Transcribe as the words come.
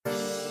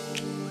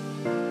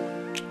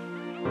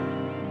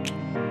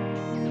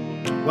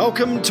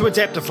Welcome to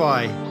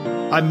Adaptify.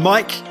 I'm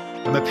Mike,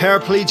 I'm a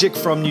paraplegic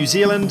from New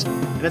Zealand,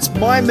 and it's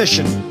my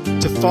mission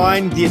to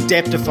find the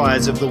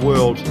adaptifiers of the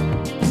world.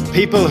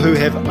 People who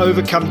have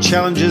overcome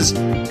challenges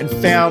and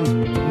found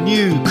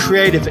new,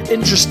 creative,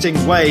 interesting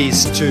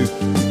ways to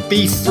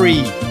be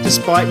free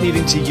despite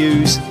needing to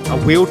use a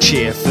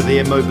wheelchair for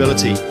their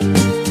mobility.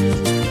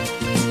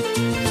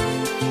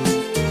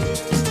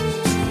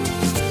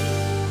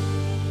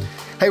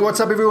 Hey, what's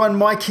up everyone?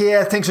 Mike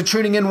here. Thanks for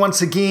tuning in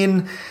once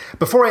again.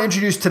 Before I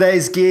introduce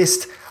today's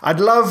guest, I'd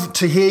love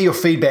to hear your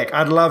feedback.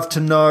 I'd love to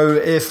know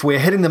if we're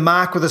hitting the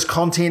mark with this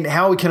content,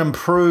 how we can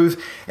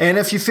improve, and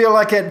if you feel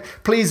like it,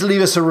 please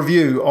leave us a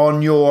review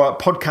on your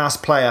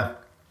podcast player.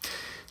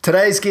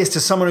 Today's guest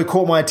is someone who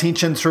caught my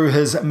attention through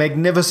his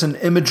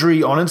magnificent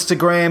imagery on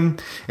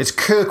Instagram. It's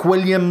Kirk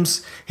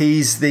Williams.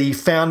 He's the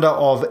founder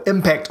of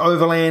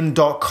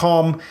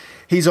ImpactOverland.com.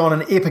 He's on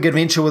an epic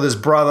adventure with his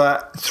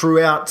brother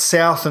throughout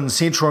South and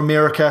Central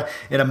America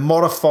in a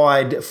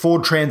modified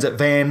Ford Transit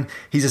van.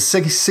 He's a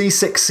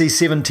C6,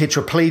 C7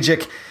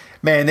 tetraplegic.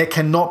 Man, that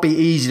cannot be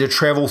easy to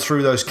travel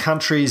through those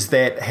countries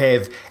that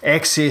have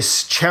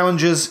access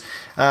challenges.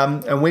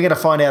 And we're going to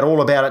find out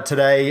all about it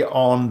today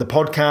on the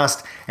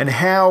podcast and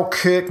how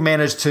Kirk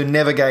managed to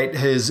navigate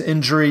his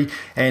injury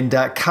and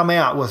come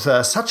out with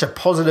such a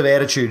positive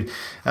attitude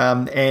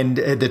and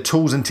the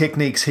tools and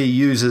techniques he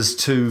uses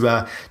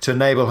to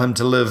enable him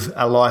to live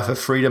a life of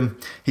freedom.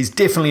 He's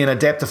definitely an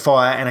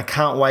adaptifier, and I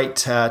can't wait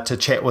to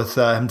chat with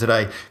him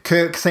today.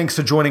 Kirk, thanks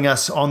for joining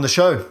us on the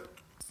show.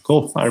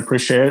 Cool. I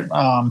appreciate it.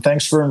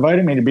 Thanks for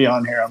inviting me to be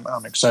on here.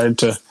 I'm excited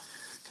to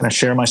kind of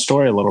share my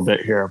story a little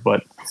bit here,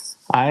 but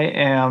I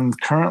am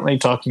currently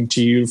talking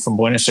to you from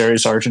Buenos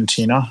Aires,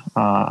 Argentina.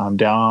 I'm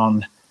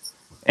down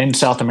in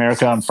South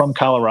America. I'm from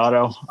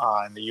Colorado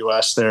in the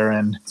U.S. there,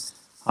 and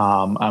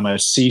I'm a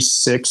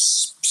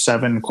C6,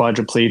 7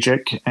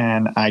 quadriplegic,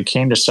 and I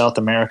came to South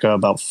America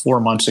about 4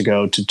 months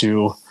ago to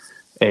do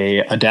a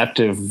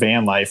adaptive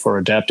van life or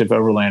adaptive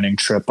overlanding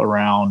trip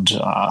around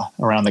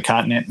the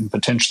continent and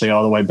potentially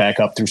all the way back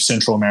up through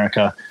Central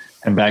America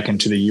and back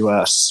into the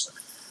U.S.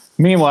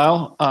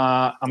 Meanwhile,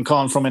 I'm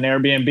calling from an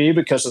Airbnb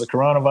because of the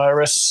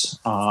coronavirus.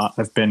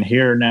 I've been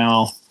here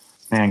now,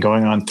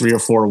 going on 3 or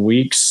 4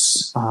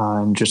 weeks,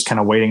 and just kind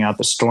of waiting out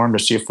the storm to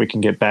see if we can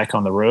get back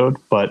on the road.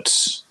 But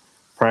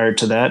prior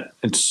to that,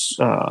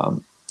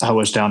 I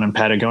was down in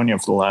Patagonia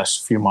for the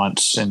last few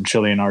months in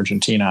Chile and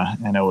Argentina,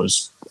 and it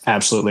was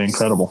absolutely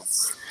incredible.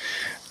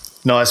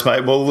 Nice,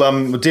 mate. Well,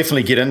 we'll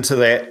definitely get into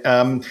that.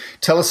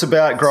 Tell us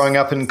about growing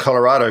up in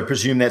Colorado. I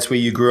presume that's where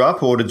you grew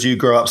up, or did you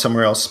grow up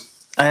somewhere else?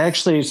 I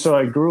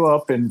grew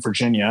up in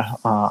Virginia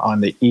on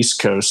the East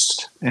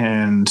Coast,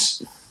 and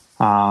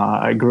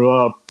I grew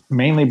up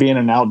mainly being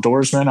an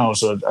outdoorsman. I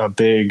was a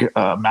big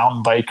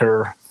mountain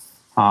biker,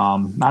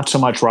 not so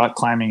much rock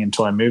climbing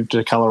until I moved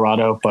to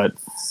Colorado, but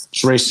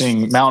just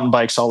racing mountain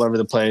bikes all over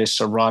the place,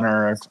 a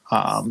runner,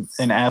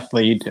 an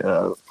athlete,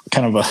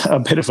 kind of a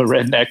bit of a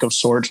redneck of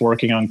sorts,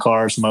 working on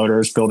cars,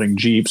 motors, building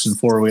Jeeps and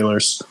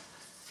four-wheelers.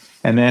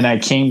 And then I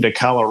came to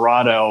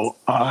Colorado,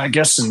 I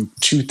guess in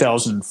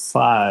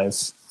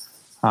 2005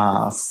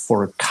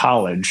 for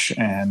college.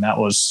 And that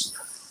was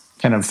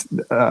kind of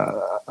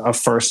a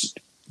first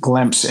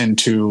glimpse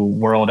into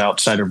world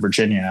outside of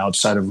Virginia,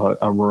 outside of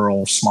a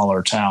rural,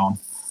 smaller town.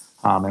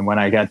 And when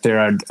I got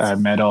there, I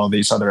met all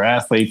these other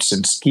athletes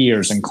and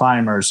skiers and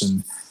climbers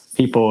and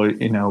people,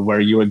 where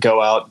you would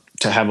go out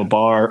to have a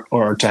bar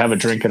or to have a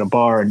drink at a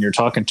bar, and you're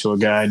talking to a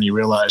guy and you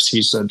realize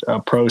he's a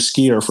pro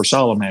skier for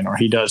Salomon, or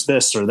he does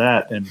this or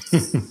that. And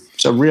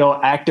it's a real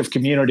active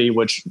community,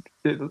 which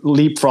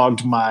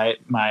leapfrogged my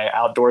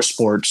outdoor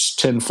sports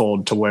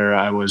tenfold to where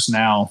I was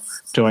now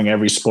doing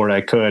every sport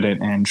I could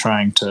and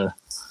trying to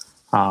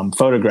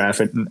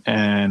photograph it.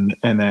 And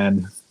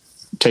then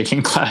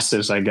taking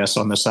classes, I guess,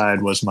 on the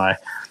side was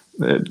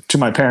to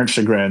my parents'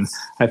 chagrin.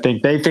 I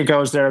think they think I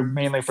was there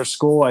mainly for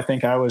school. I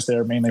think I was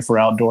there mainly for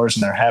outdoors,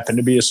 and there happened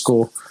to be a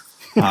school.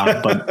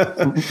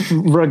 But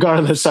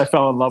regardless, I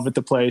fell in love with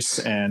the place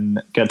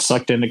and got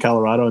sucked into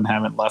Colorado and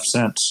haven't left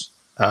since.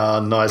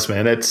 Nice,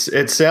 man. It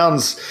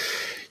sounds,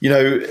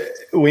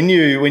 when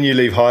you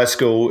leave high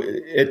school,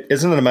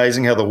 isn't it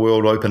amazing how the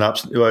world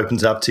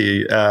opens up to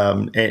you,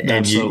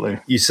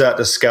 and you start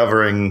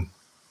discovering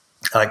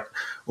like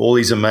all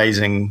these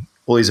amazing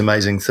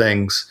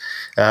things.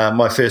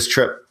 My first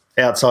trip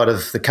outside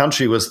of the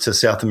country was to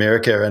South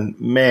America, and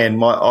man,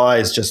 my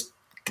eyes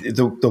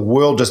the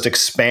world just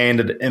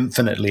expanded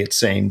infinitely, it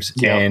seemed.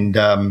 Yep. And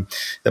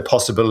the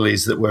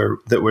possibilities that were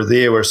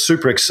there were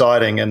super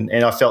exciting, and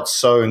I felt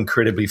so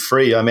incredibly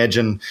free. I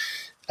imagine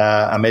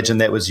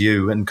that was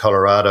you in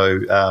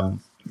Colorado,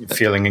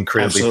 feeling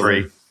incredibly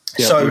Absolutely. Free.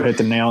 Yep, So you hit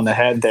the nail on the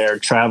head there.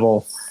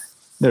 Travel.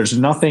 There's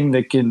nothing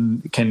that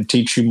can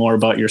teach you more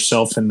about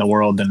yourself in the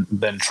world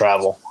than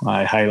travel.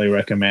 I highly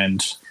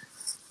recommend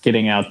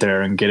getting out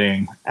there and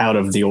getting out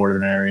of the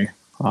ordinary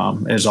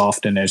as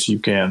often as you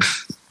can.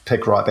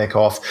 Pick right back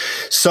off.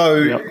 So,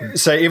 Yep.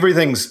 So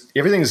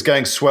everything's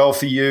going swell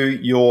for you.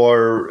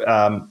 You're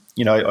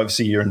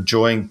obviously you're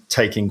enjoying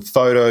taking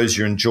photos,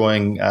 you're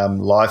enjoying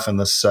life in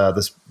this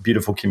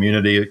beautiful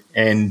community,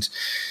 and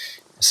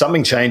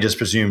something changes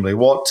presumably.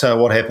 What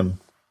happened?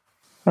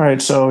 All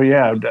right, so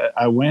yeah,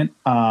 I went.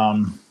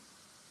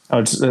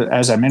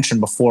 As I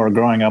mentioned before,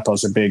 growing up, I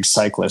was a big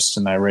cyclist,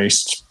 and I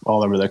raced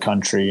all over the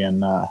country.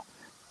 And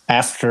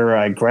after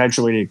I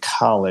graduated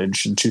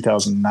college in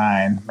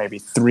 2009, maybe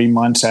 3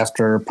 months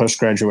after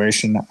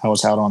post-graduation, I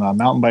was out on a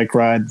mountain bike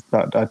ride,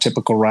 a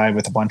typical ride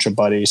with a bunch of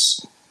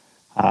buddies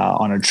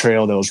on a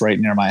trail that was right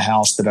near my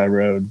house that I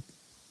rode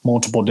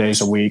multiple days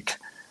a week.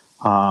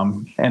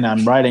 And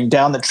I'm riding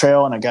down the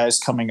trail, and a guy's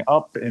coming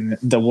up, and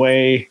the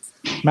way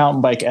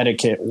mountain bike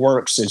etiquette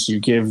works is you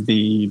give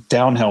the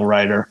uphill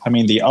rider,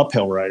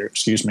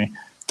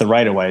 the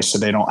right of way, so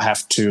they don't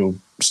have to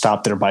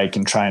stop their bike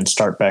and try and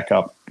start back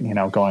up,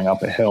 going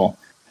up a hill.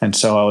 And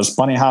so I was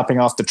bunny hopping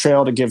off the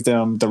trail to give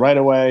them the right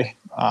of way,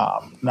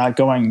 not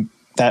going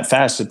that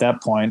fast at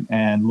that point,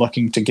 and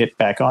looking to get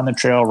back on the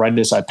trail. Right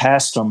as I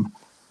passed them,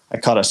 I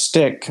caught a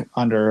stick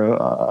under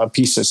a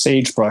piece of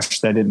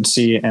sagebrush that I didn't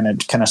see, and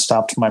it kind of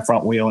stopped my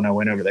front wheel, and I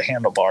went over the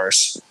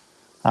handlebars.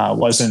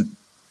 Wasn't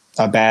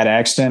a bad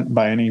accident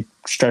by any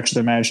stretch of the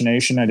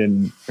imagination. I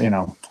didn't,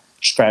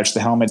 scratch the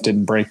helmet,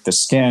 didn't break the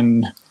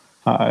skin.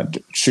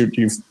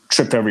 You've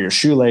tripped over your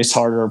shoelace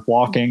harder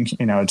walking.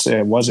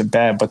 It wasn't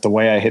bad, but the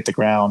way I hit the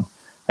ground,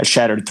 I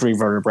shattered 3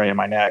 vertebrae in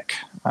my neck.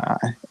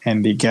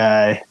 And the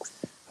guy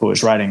who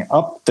was riding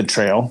up the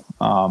trail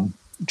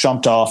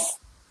jumped off,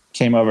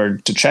 came over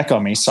to check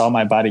on me, saw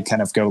my body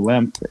kind of go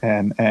limp,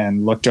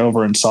 and looked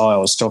over and saw I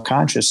was still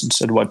conscious and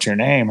said, "What's your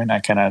name?" And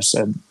I kind of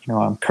said,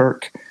 "I'm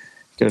Kirk."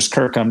 He goes,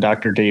 "Kirk, I'm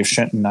Dr. Dave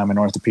Shinton. I'm an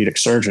orthopedic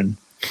surgeon."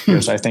 He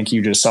goes, "I think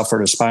you just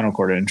suffered a spinal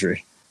cord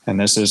injury." And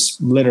this is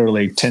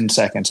literally 10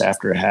 seconds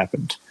after it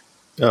happened.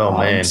 Oh,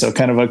 man. So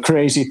kind of a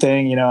crazy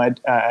thing. I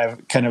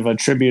kind of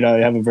attribute, I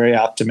have a very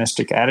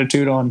optimistic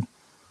attitude on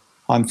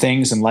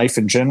things and life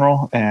in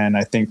general. And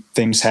I think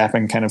things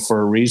happen kind of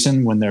for a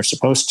reason when they're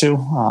supposed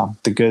to,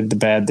 the good, the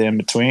bad, the in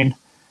between.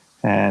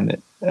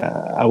 And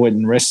I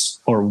wouldn't risk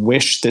or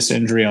wish this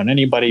injury on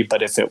anybody,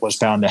 but if it was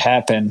bound to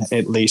happen,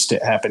 at least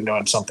it happened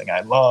doing something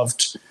I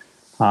loved.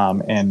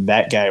 And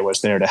that guy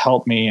was there to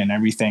help me, and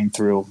everything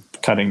through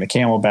cutting the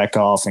camelback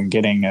off and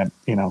getting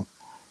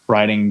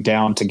riding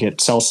down to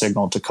get cell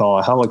signal to call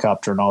a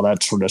helicopter and all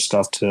that sort of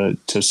stuff to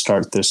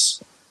start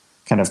this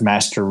kind of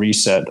master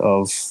reset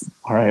of,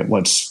 all right,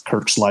 what's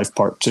Kirk's life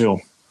part 2?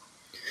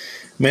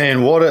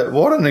 Man, what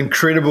an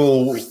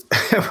incredible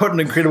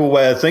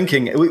way of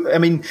thinking. I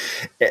mean,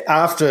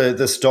 after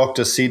this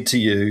doctor said to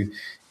you,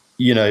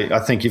 I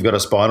think you've got a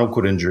spinal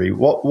cord injury.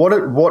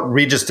 What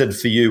registered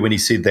for you when he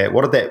said that?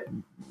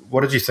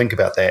 What did you think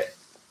about that?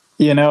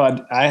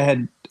 I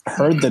had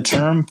heard the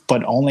term,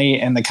 but only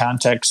in the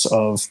context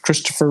of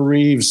Christopher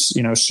Reeve's,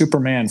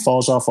 Superman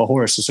falls off a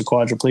horse as a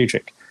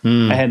quadriplegic.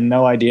 I had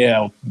no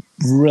idea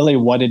really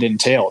what it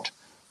entailed.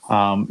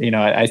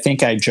 I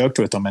think I joked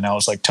with him, and I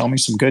was like, "Tell me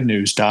some good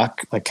news,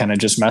 doc," like kind of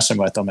just messing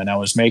with him. And I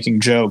was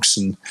making jokes,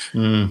 and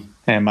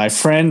my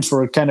friends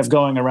were kind of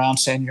going around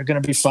saying, "You're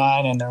going to be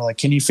fine." And they're like,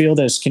 "Can you feel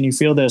this? Can you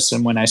feel this?"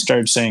 And when I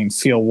started saying,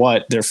 "Feel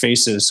what?" their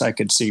faces I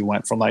could see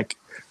went from like,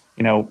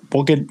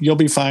 you'll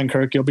be fine,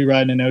 Kirk. You'll be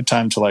riding in no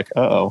time, to like,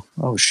 oh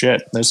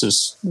shit, this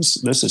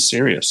is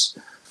serious.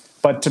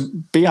 But to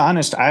be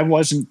honest, I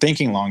wasn't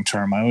thinking long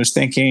term.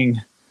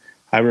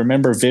 I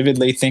remember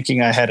vividly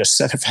thinking I had a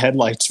set of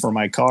headlights for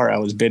my car I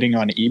was bidding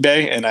on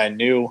eBay, and I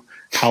knew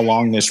how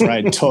long this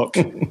ride took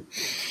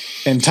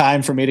in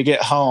time for me to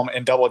get home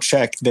and double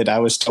check that I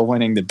was still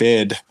winning the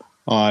bid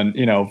on,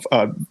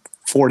 a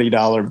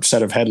 $40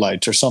 set of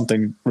headlights or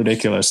something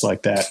ridiculous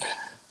like that.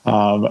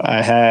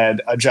 I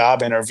had a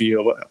job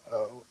interview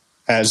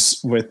as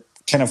with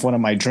kind of one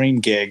of my dream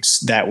gigs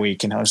that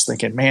week, and I was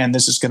thinking, man,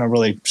 this is going to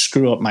really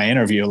screw up my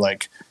interview.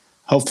 Like,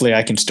 hopefully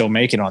I can still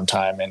make it on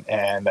time.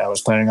 And I was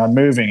planning on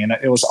moving, and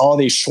it was all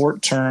these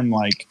short term,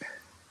 like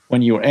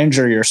when you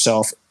injure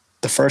yourself,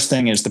 the first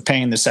thing is the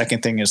pain. The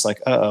second thing is like,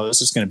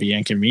 this is going to be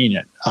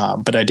inconvenient.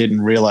 But I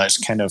didn't realize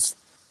kind of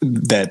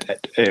that,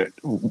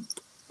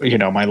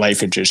 my life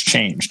had just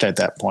changed at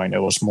that point. It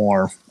was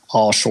more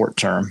all short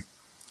term.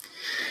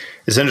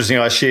 It's interesting.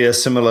 I share a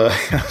similar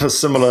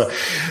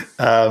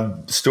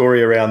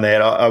story around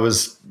that. I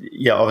was,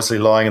 obviously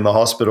lying in the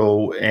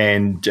hospital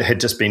and had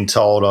just been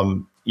told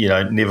I'm,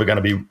 never going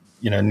to be,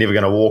 never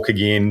going to walk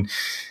again,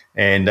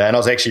 and I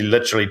was actually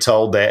literally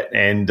told that.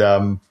 And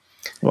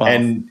wow.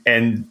 and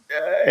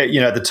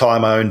at the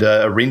time I owned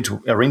a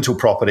rental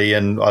property,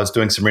 and I was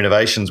doing some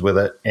renovations with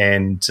it,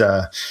 and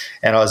I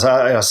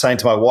was saying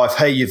to my wife,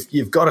 "Hey,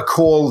 you've got to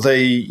call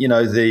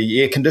the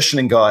air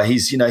conditioning guy.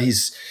 He's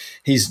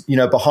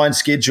behind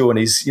schedule, and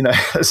he's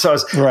so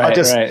right.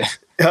 The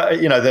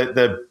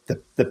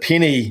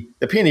penny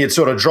had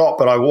sort of dropped,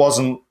 but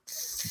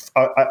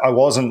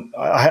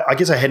I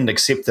guess I hadn't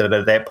accepted it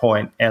at that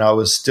point, and I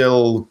was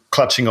still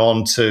clutching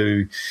on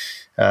to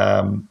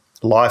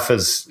life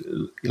as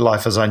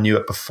I knew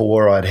it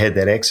before I'd had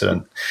that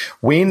accident.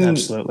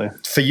 Absolutely.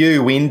 For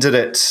you, when did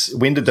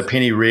the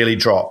penny really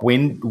drop?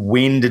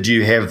 When did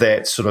you have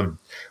that sort of,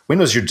 when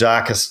was your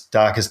darkest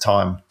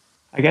time?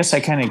 I guess I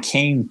kind of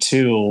came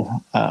to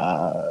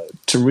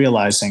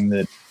realizing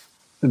that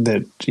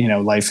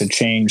life had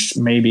changed.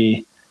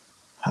 Maybe,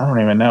 I don't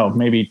even know,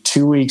 maybe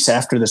 2 weeks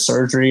after the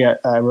surgery.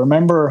 I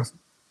remember,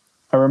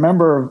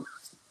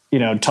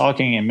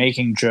 talking and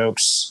making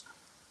jokes,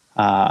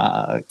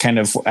 kind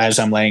of as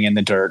I'm laying in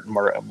the dirt and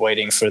we're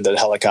waiting for the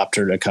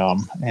helicopter to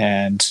come,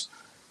 and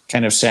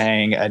kind of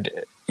saying,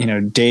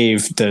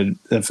 Dave,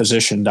 the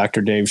physician,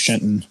 Dr. Dave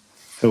Shinton,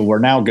 who we're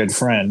now good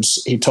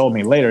friends, he told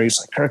me later, he's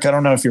like, Kirk, I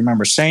don't know if you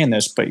remember saying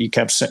this, but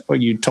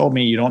you told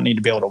me you don't need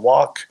to be able to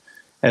walk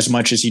as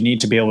much as you need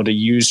to be able to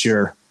use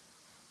your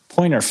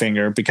pointer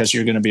finger because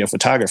you're going to be a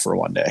photographer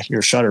one day,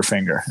 your shutter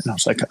finger. And I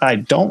was like, I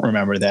don't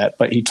remember that.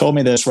 But he told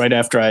me this right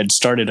after I had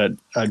started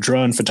a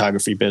drone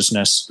photography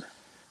business.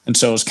 And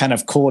so it was kind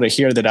of cool to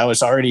hear that I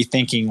was already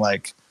thinking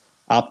like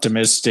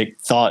optimistic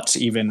thoughts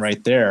even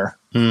right there.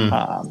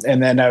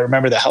 And then I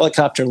remember the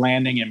helicopter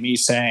landing and me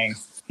saying,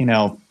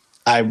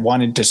 I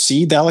wanted to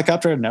see the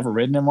helicopter. I'd never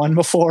ridden in one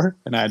before,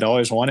 and I'd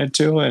always wanted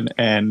to.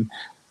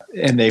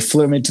 And they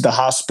flew me to the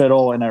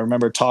hospital, and I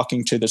remember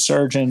talking to the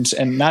surgeons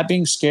and not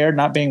being scared,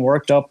 not being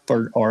worked up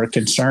or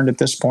concerned at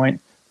this point.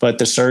 But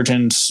the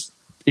surgeons,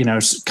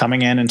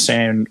 coming in and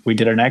saying, we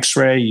did an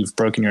x-ray, you've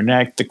broken your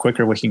neck. The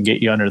quicker we can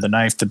get you under the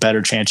knife, the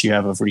better chance you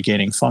have of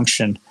regaining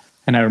function.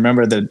 And I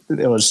remember that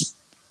it was,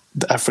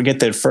 I forget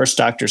the first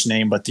doctor's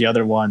name, but the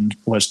other one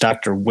was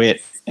Dr.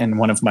 Witt. And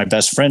one of my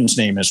best friends'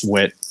 name is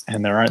Witt,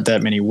 and there aren't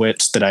that many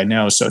Witts that I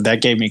know. So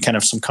that gave me kind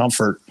of some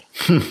comfort.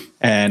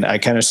 And I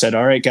kind of said,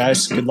 all right,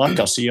 guys, good luck.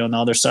 I'll see you on the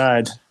other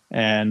side.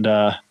 And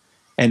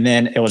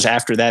then it was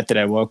after that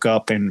I woke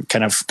up and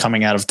kind of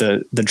coming out of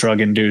the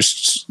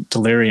drug-induced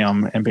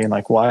delirium and being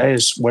like,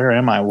 where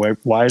am I?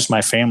 Why is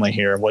my family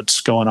here?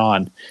 What's going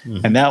on?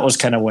 Mm-hmm. And that was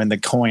kind of when the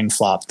coin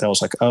flopped. I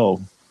was like, oh,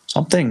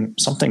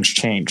 something's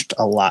changed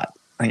a lot,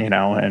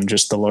 and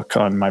just the look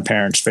on my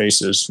parents'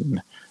 faces.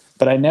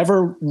 But I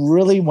never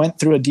really went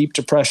through a deep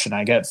depression.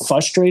 I got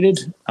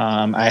frustrated.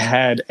 I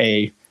had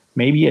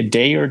maybe a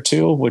day or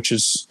two,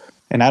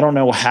 and I don't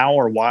know how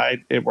or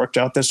why it worked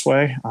out this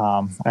way.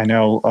 I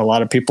know a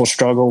lot of people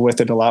struggle with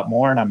it a lot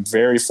more, and I'm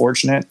very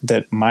fortunate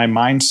that my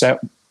mindset,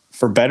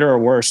 for better or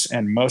worse,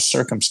 in most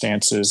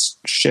circumstances,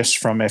 shifts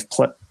from if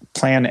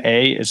plan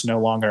A is no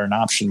longer an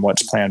option,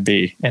 what's plan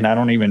B? And I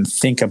don't even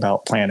think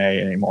about plan A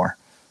anymore.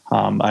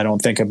 I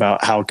don't think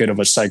about how good of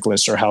a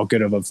cyclist or how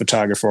good of a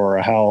photographer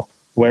or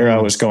where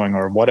I was going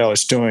or what I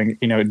was doing.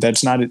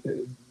 That's not,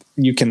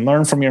 you can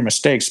learn from your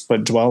mistakes,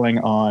 but dwelling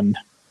on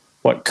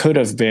what could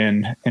have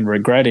been and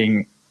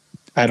regretting,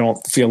 I don't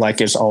feel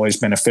like is always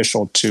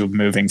beneficial to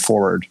moving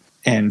forward.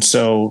 And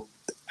so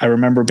I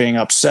remember being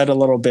upset a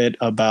little bit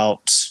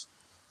about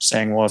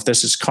saying, well, if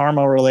this is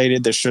karma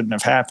related, this shouldn't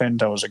have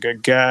happened. I was a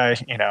good guy,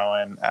 and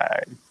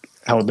I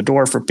held the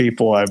door for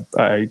people.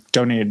 I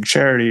donated to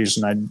charities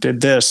and I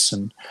did this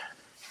and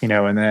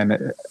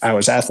then I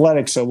was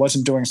athletic, so I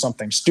wasn't doing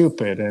something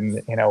stupid.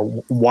 And,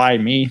 why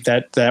me?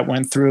 That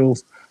went through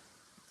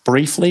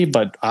briefly,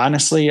 but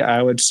honestly,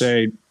 I would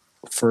say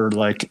for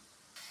like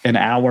an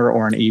hour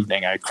or an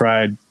evening, I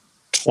cried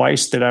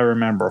twice that I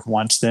remember.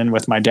 Once then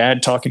with my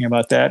dad talking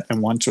about that,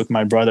 and once with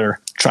my brother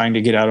trying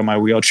to get out of my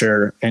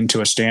wheelchair into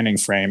a standing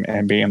frame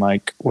and being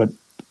like, what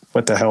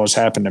the hell has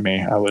happened to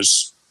me? I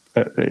was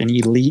an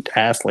elite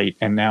athlete,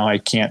 and now I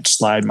can't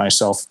slide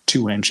myself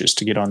 2 inches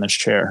to get on this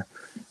chair.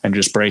 And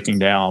just breaking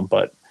down,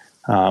 but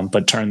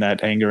turn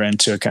that anger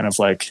into a kind of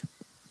like,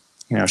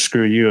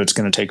 screw you, it's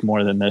going to take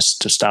more than this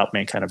to stop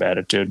me kind of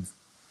attitude.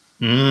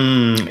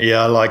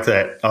 Yeah, I like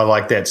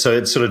that. So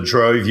it sort of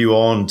drove you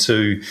on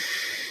to,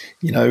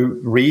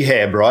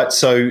 rehab, right?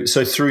 So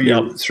through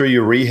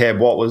your rehab,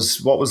 what was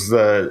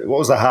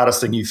the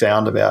hardest thing you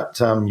found about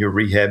your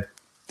rehab?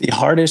 The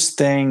hardest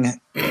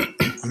thing,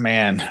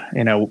 man,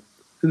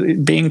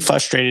 being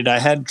frustrated. I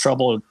had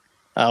trouble,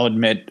 I'll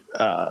admit,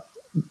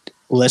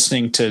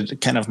 listening to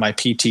kind of my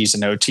PTs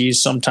and OTs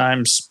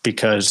sometimes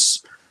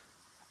because,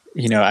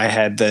 I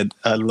had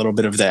a little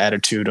bit of the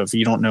attitude of,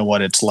 you don't know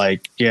what it's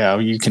like. Yeah,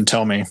 you can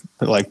tell me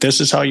like,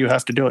 this is how you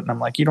have to do it. And I'm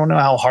like, you don't know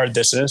how hard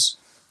this is.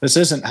 This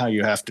isn't how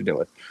you have to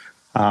do it.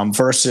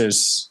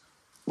 Versus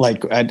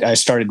like I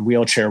started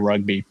wheelchair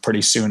rugby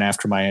pretty soon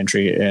after my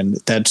injury. And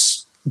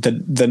that's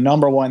the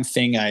number one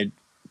thing I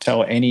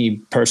tell any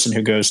person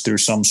who goes through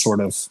some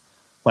sort of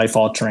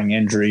life-altering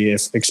injury,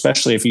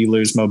 especially if you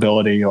lose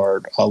mobility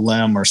or a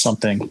limb or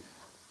something,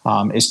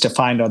 is to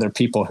find other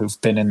people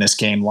who've been in this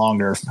game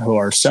longer who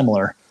are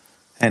similar,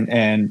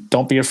 and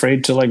don't be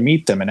afraid to like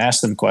meet them and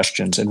ask them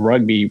questions. And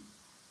rugby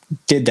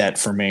did that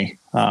for me.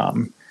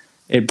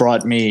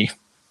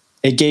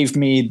 It gave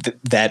me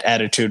that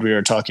attitude we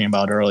were talking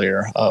about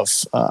earlier of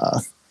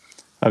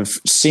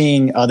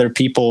seeing other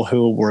people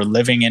who were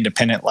living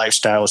independent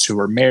lifestyles, who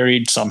were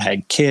married, some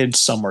had kids,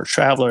 some were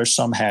travelers,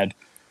 some had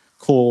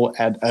cool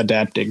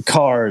adapted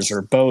cars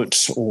or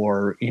boats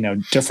or,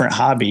 different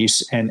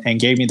hobbies, and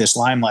gave me this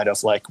limelight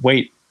of like,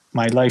 wait,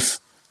 my life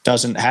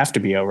doesn't have to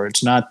be over.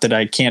 It's not that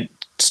I can't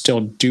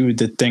still do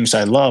the things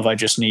I love. I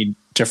just need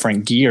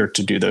different gear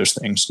to do those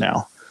things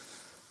now.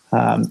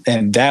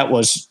 And that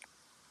was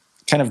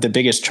kind of the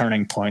biggest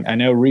turning point. I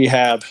know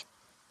rehab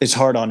is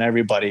hard on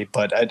everybody,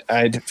 but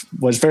I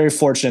was very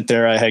fortunate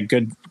there. I had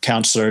good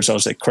counselors. I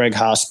was at Craig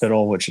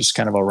Hospital, which is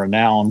kind of a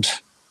renowned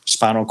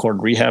spinal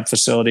cord rehab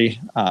facility.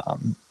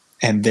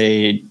 And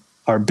they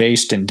are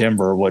based in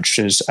Denver, which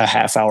is a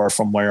half hour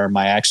from where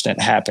my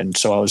accident happened.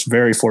 So I was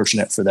very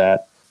fortunate for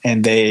that.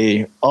 And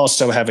they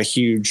also have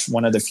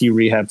one of the few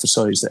rehab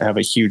facilities that have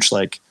a huge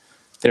like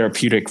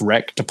therapeutic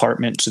rec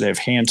department. So they have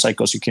hand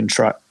cycles you can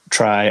try.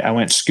 I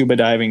went scuba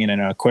diving in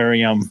an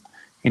aquarium,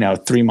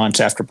 3 months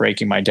after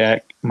breaking my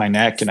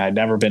neck, and I'd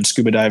never been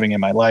scuba diving in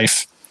my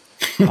life.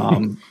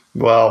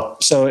 Wow.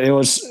 So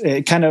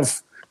it kind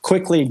of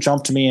quickly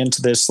jumped me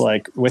into this,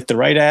 like, with the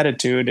right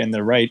attitude and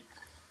the right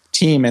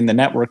team and the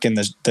network and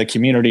the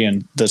community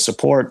and the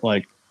support,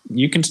 like,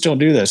 you can still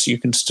do this. You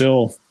can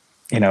still,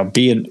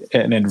 be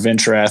an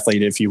adventure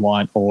athlete if you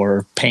want,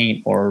 or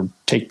paint or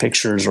take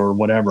pictures or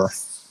whatever.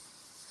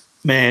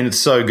 Man, it's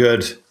so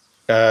good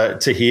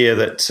to hear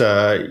that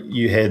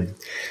you had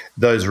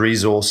those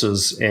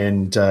resources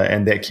and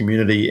that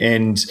community.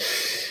 And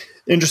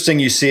interesting,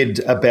 you said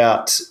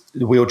about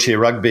wheelchair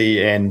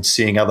rugby and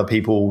seeing other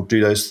people do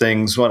those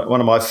things.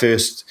 One of my at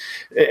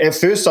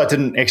first I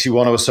didn't actually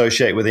want to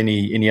associate with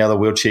any other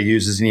wheelchair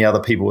users, any other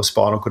people with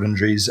spinal cord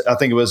injuries. I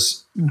think it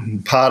was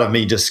part of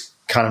me just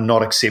kind of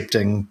not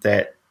accepting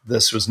that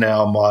this was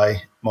now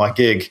my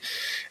gig.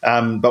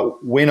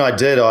 But when I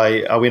did,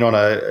 I went on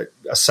a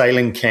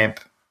sailing camp,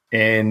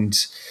 and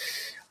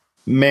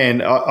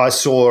man, I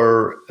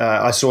saw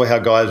how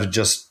guys were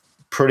just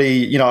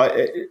pretty,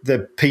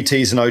 the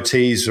PTs and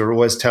OTs are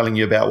always telling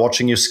you about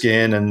watching your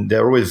skin, and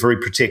they're always very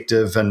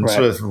protective and right.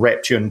 sort of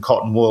wrapped you in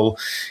cotton wool.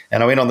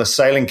 And I went on the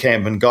sailing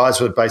camp, and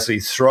guys were basically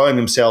throwing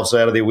themselves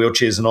out of their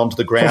wheelchairs and onto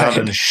the ground right.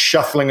 and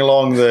shuffling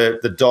along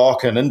the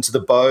dock and into the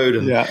boat.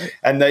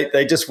 And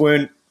they just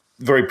weren't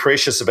very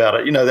precious about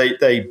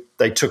it.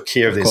 They took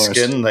care of their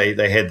skin.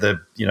 They had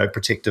the,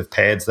 protective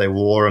pads they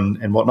wore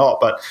and whatnot.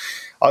 But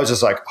I was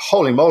just like,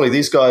 holy moly,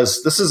 these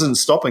guys, this isn't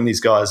stopping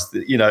these guys,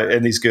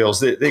 and these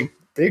girls,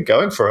 they're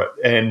going for it.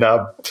 And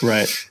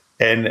right.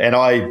 And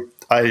I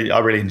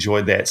really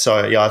enjoyed that.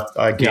 So yeah,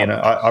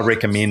 I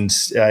recommend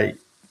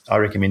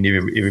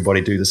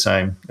everybody do the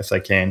same if they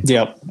can.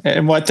 Yep.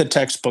 And what the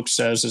textbook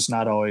says is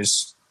not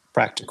always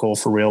practical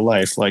for real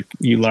life. Like,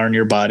 you learn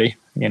your body,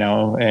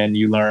 and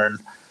you learn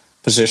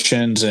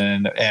positions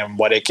and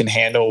what it can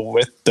handle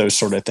with those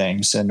sort of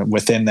things. And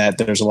within that,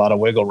 there's a lot of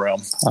wiggle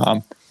room.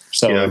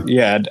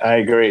 Yeah, I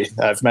agree.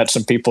 I've met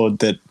some people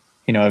that,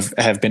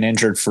 have been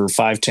injured for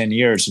 5-10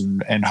 years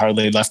and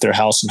hardly left their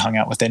house and hung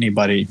out with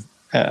anybody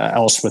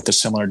else with a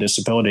similar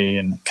disability.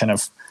 And kind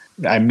of,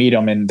 I meet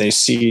them and they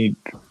see,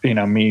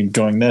 me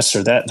doing this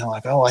or that. And they're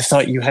like, oh, I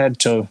thought you had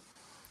to,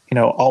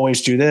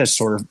 always do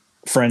this. Or,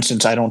 for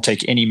instance, I don't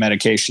take any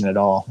medication at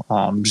all,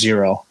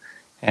 0.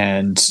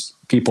 And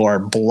people are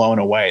blown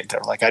away. They're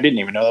like, I didn't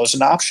even know that was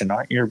an option.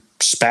 Aren't your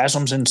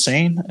spasms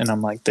insane? And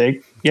I'm like,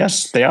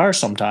 yes, they are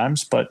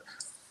sometimes, but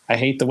I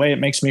hate the way it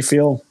makes me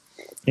feel,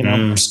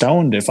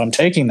 stoned if I'm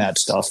taking that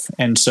stuff.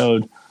 And so,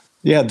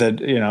 yeah,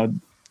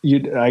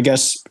 I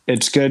guess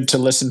it's good to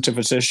listen to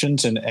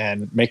physicians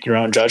and make your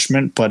own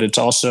judgment, but it's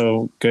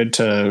also good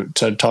to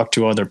talk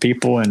to other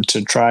people and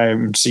to try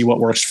and see what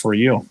works for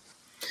you.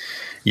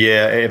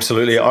 Yeah,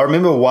 absolutely. I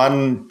remember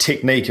one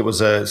technique. It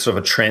was a sort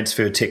of a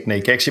transfer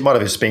technique. Actually, it might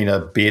have just been a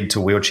bed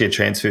to wheelchair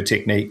transfer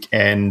technique.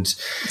 And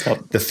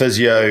the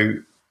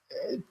physio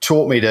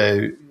taught me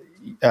to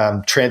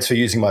transfer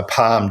using my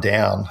palm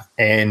down.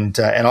 And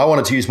I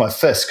wanted to use my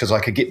fist because I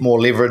could get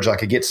more leverage. I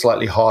could get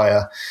slightly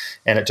higher.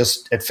 And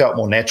it felt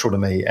more natural to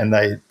me. And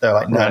they're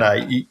like,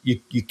 no,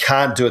 you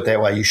can't do it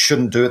that way. You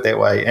shouldn't do it that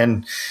way.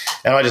 And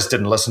I just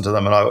didn't listen to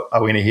them. And I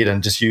went ahead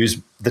and just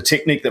used the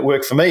technique that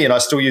worked for me. And I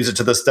still use it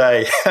to this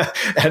day.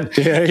 And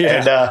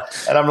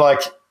I'm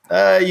like,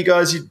 you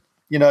guys,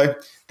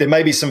 there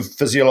may be some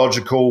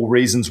physiological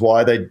reasons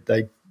why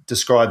they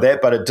describe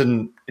that, but it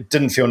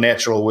didn't feel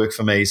natural or work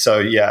for me. So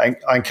yeah,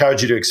 I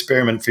encourage you to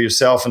experiment for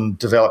yourself and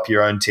develop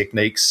your own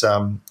techniques.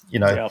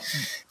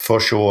 For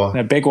sure. And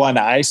a big one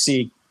I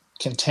see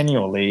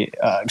continually,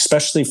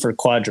 especially for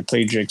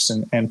quadriplegics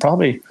and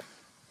probably,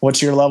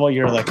 what's your level?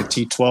 You're like a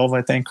T12,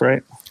 I think,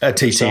 right? A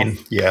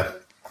T10, yeah.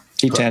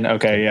 T10,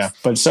 okay, yeah.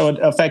 But so it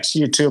affects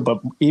you too,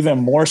 but even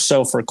more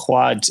so for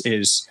quads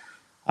is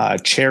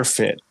chair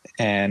fit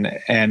and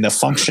the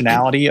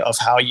functionality of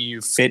how you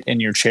fit in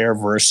your chair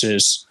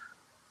versus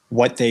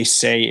what they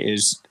say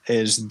is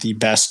the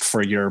best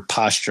for your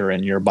posture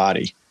and your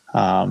body.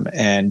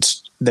 And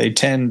they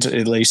tend,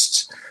 at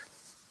least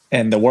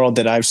in the world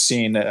that I've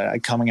seen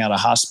coming out of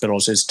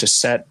hospitals, is to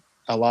set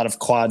a lot of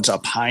quads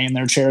up high in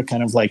their chair,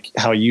 kind of like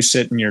how you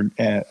sit in your,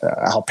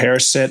 how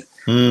Paris sit,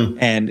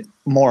 and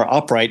more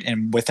upright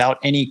and without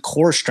any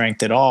core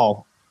strength at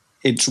all.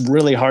 it's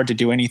really hard to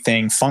do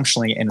anything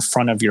functionally in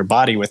front of your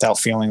body without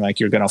feeling like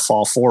you're going to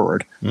fall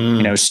forward.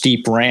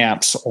 Steep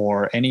ramps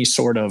or any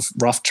sort of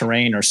rough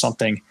terrain or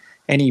something,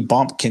 any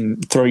bump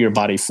can throw your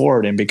body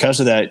forward. And because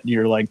of that,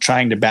 you're like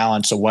trying to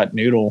balance a wet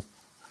noodle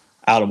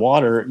out of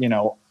water,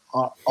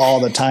 all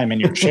the time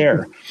in your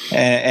chair.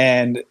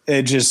 and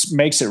it just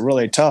makes it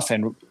really tough.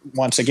 And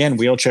once again,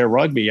 wheelchair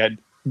rugby,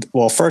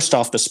 first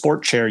off, the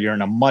sport chair, you're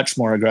in a much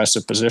more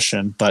aggressive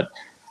position. But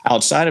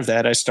outside of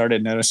that, I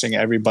started noticing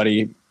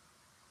everybody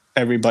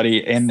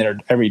in their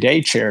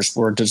everyday chairs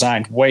were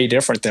designed way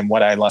different than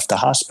what I left the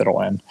hospital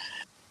in.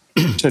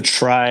 To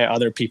try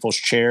other people's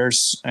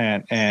chairs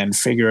and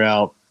figure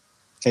out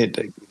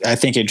it. I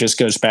think it just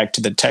goes back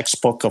to the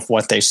textbook of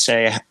what they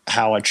say,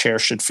 how a chair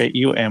should fit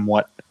you and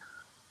what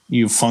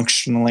you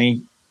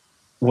functionally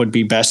would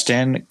be best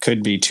in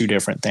could be two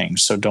different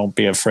things. So don't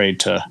be afraid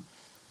to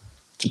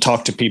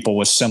talk to people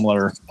with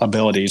similar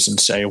abilities and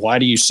say, why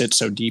do you sit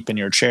so deep in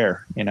your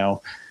chair?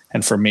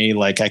 And for me,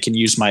 like, I can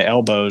use my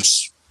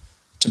elbows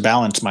to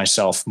balance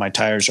myself. My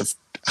tires are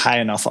high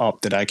enough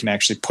up that I can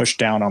actually push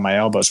down on my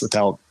elbows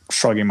without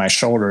shrugging my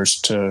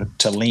shoulders to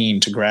lean,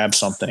 to grab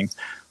something,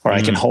 or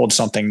I can hold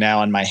something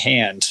now in my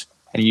hand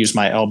and use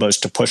my elbows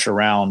to push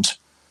around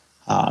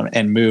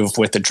and move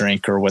with the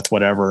drink or with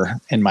whatever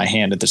in my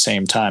hand at the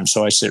same time.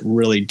 So I sit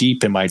really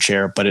deep in my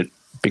chair, but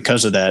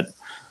because of that,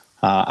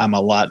 I'm a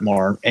lot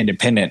more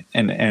independent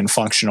and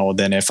functional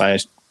than if I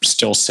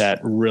still sat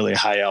really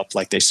high up,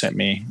 like they sent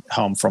me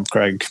home from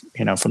Craig,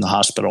 from the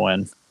hospital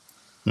in.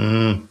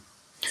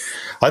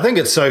 I think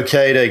it's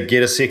okay to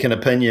get a second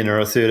opinion or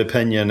a third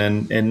opinion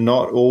and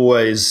not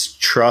always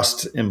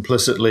trust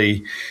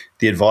implicitly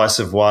the advice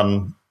of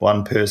one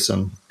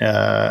person.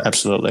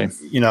 Absolutely.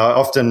 I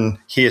often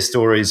hear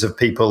stories of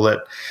people that,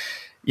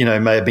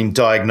 may have been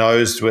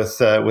diagnosed with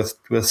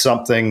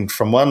something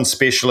from one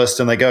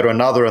specialist, and they go to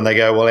another and they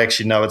go, well,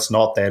 actually, no, it's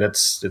not that.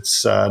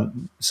 It's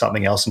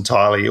something else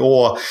entirely.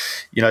 Or,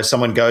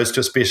 someone goes to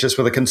a specialist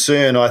with a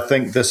concern. I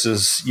think this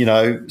is,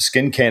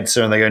 skin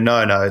cancer, and they go,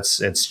 no,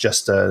 it's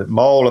just a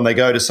mole. And they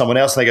go to someone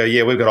else and they go,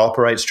 yeah, we've got to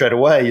operate straight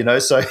away.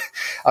 So,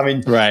 I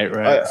mean, right.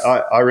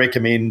 I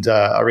recommend,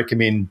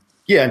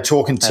 yeah, and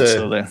talking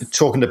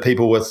to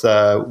people with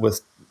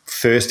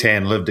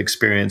first-hand lived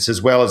experience,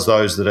 as well as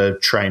those that are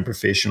trained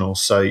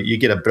professionals. So you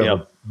get a bit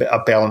of a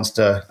balanced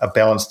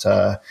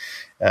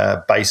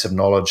base of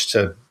knowledge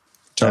to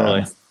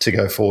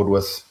go forward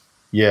with.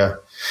 Yeah.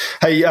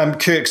 Hey,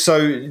 Kirk.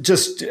 So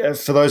just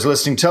for those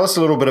listening, tell us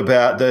a little bit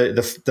about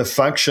the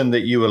function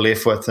that you were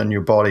left with in your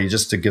body,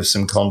 just to give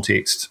some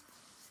context.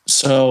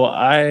 So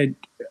I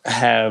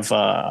have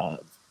I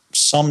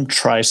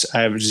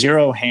have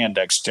zero hand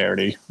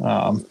dexterity.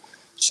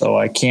 So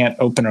I can't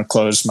open or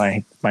close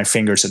my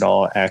fingers at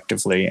all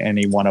actively,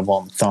 any one of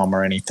them, thumb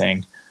or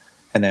anything.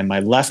 And then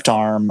my left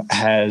arm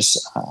has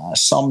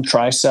some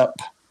tricep,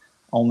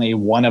 only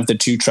one of the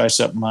two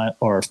tricep,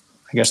 or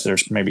I guess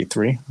there's maybe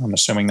three. I'm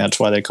assuming that's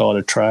why they call it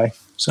a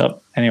tricep.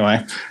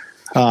 Anyway,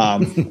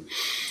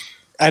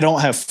 I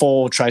don't have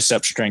full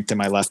tricep strength in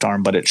my left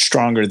arm, but it's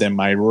stronger than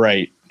my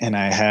right. And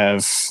I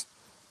have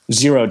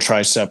zero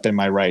tricep in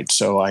my right.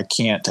 So I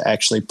can't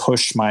actually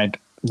push my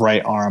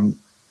right arm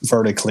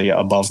vertically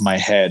above my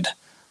head,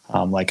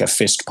 like a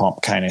fist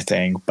pump kind of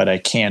thing, but I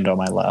can on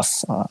my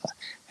left.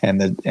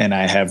 And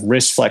I have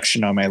wrist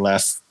flexion on my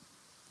left,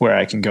 where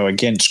I can go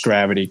against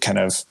gravity, kind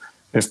of,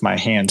 if my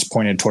hand's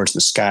pointed towards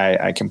the sky,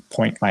 I can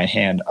point my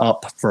hand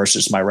up,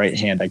 versus my right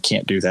hand, I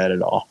can't do that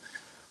at all.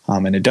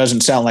 And it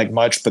doesn't sound like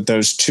much, but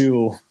those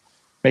two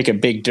make a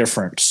big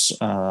difference.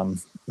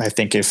 I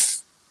think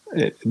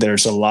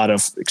there's a lot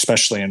of,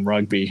 especially in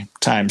rugby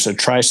times, a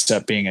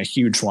tricep being a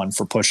huge one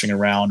for pushing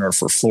around or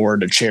for floor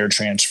to chair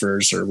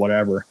transfers or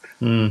whatever,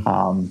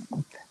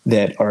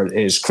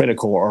 is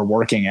critical, or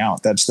working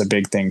out. That's the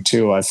big thing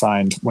too. I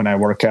find when I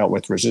work out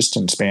with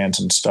resistance bands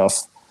and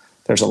stuff,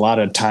 there's a lot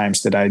of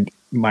times that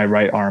my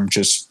right arm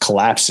just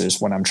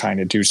collapses when I'm trying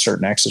to do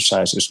certain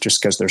exercises,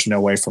 just because there's no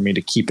way for me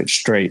to keep it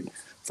straight.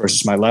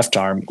 Versus my left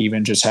arm,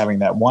 even just having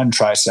that one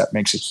tricep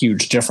makes a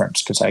huge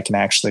difference, because I can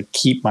actually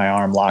keep my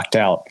arm locked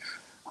out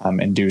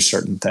and do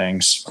certain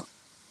things.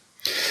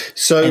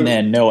 So, and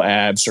then no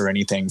abs or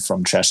anything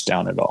from chest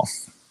down at all.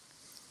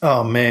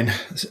 Oh man,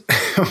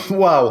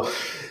 wow!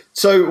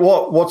 So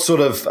what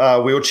sort of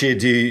wheelchair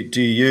do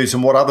you use,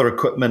 and what other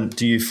equipment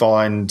do you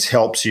find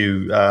helps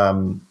you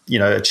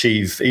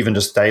achieve even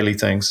just daily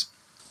things?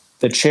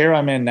 The chair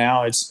I'm in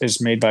now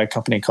is made by a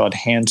company called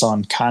Hands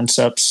On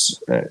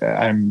Concepts.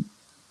 I'm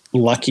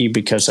lucky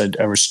because I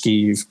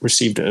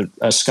received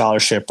a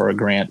scholarship or a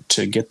grant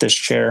to get this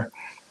chair.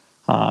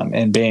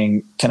 And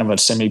being kind of a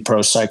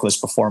semi-pro cyclist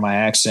before my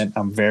accident,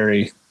 I'm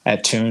very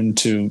attuned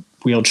to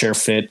wheelchair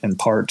fit and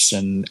parts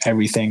and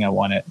everything. I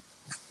want it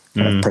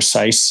kind of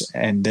precise.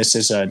 And this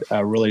is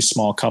a really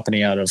small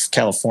company out of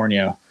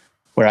California,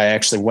 where I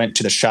actually went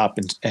to the shop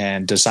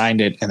and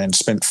designed it, and then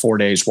spent 4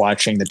 days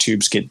watching the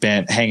tubes get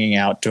bent, hanging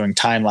out, doing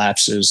time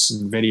lapses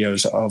and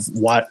videos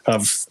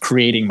of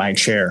creating my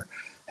chair.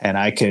 And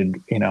I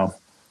could,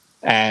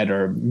 add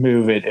or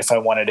move it if I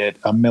wanted it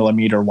a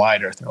millimeter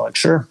wider. They're like,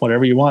 sure,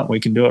 whatever you want, we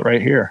can do it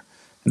right here.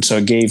 And so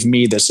it gave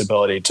me this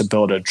ability to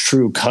build a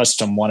true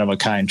custom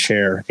one-of-a-kind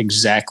chair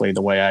exactly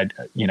the way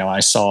I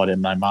saw it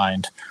in my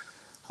mind.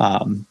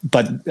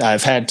 But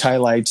I've had Tie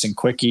Lights and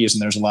Quickies,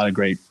 and there's a lot of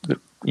great,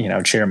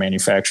 chair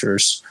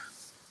manufacturers.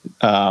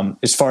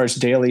 As far as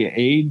daily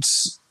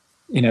aids,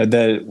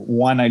 the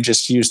one I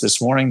just used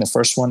this morning, the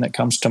first one that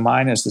comes to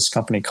mind is this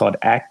company called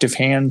Active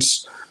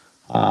Hands.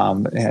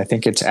 And I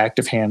think it's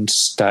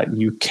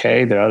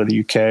activehands.uk. They're out of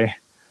the UK,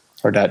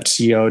 or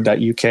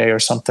 .co.uk or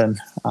something.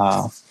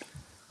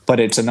 But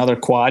it's another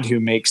quad who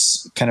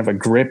makes kind of a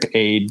grip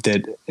aid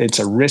that it's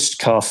a wrist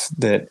cuff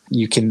that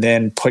you can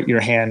then put your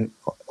hand,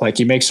 like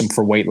he makes them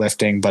for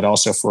weightlifting, but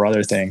also for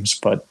other things.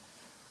 But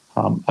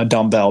a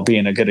dumbbell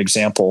being a good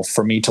example,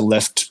 for me to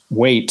lift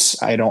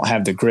weights, I don't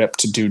have the grip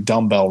to do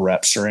dumbbell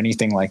reps or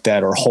anything like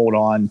that, or hold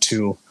on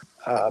to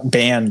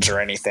bands or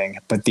anything.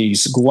 But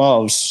these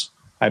gloves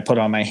I put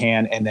on my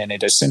hand, and then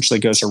it essentially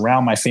goes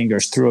around my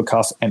fingers through a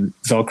cuff and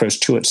Velcros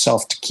to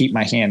itself to keep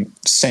my hand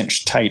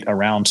cinched tight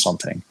around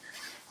something.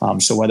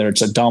 So whether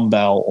it's a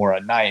dumbbell or a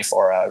knife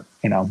or a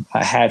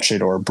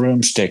hatchet or a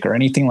broomstick or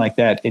anything like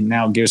that, it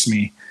now gives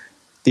me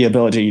the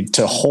ability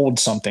to hold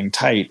something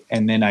tight,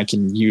 and then I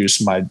can use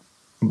my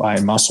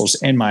muscles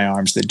in my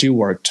arms that do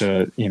work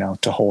to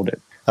hold it.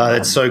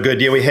 That's so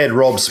good. Yeah, we had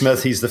Rob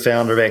Smith. He's the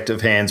founder of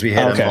Active Hands. We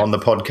had him on the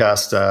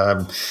podcast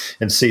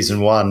in season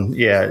 1.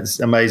 Yeah,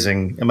 it's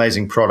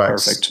amazing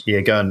products. Perfect.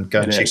 Yeah, go and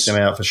check them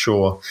out for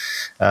sure.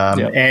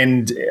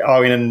 And I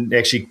went and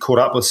actually caught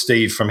up with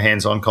Steve from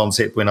Hands On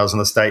Concept when I was in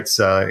the States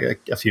a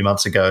few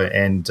months ago.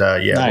 And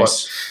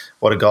nice.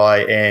 What a guy.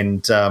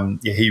 And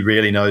he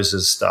really knows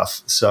his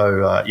stuff.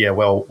 So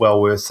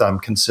well worth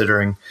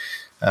considering.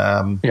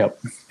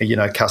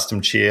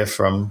 Custom chair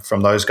from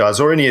those guys,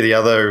 or any of the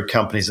other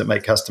companies that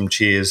make custom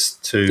chairs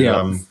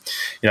to,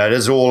 it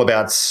is all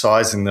about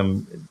sizing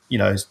them,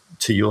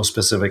 to your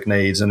specific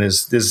needs. And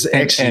there's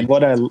actually,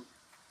 and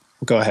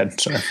go ahead.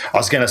 Sorry. I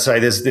was going to say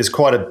there is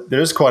quite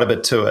a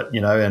bit to it,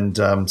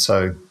 and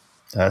so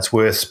it's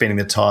worth spending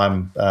the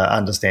time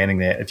understanding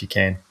that if you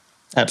can.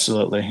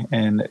 Absolutely.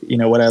 And,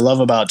 what I love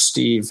about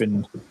Steve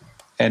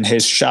and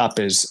his shop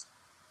is,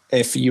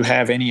 if you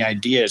have any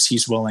ideas,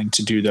 he's willing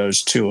to do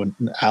those too,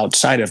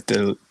 outside of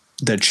the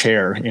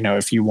chair.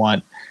 If you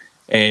want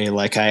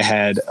like I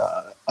had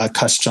a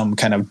custom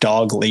kind of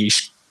dog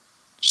leash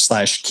 /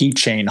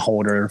 keychain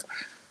holder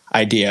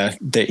idea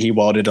that he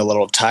welded a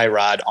little tie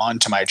rod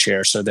onto my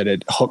chair so that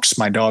it hooks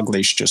my dog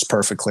leash just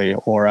perfectly.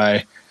 Or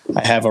I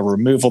have a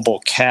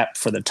removable cap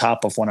for the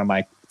top of one of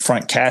my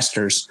front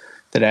casters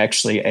that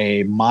actually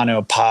a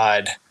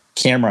monopod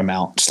camera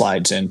mount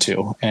slides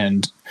into.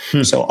 And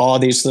so all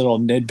these little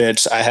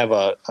nidbits, I have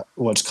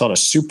what's called a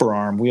super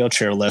arm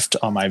wheelchair lift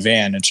on my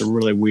van. It's a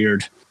really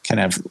weird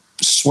kind of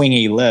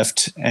swingy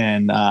lift.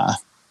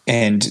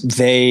 And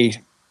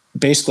they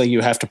basically, you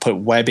have to put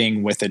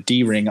webbing with a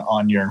D-ring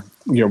on your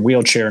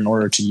wheelchair in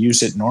order to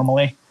use it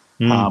normally.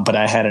 But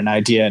I had an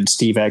idea, and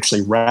Steve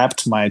actually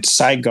wrapped my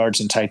side guards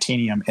in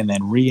titanium and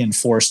then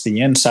reinforced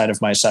the inside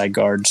of my side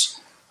guards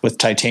with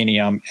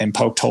titanium and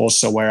poked holes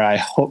so where I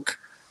hook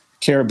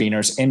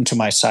carabiners into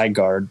my side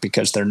guard,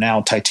 because they're now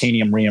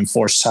titanium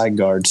reinforced side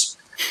guards,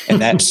 and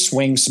that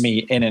swings me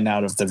in and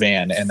out of the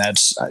van. And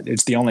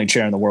it's the only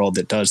chair in the world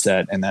that does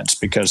that. And that's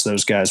because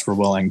those guys were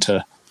willing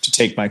to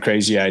take my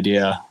crazy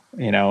idea,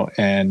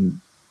 and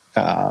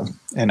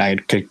I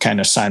could kind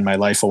of sign my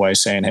life away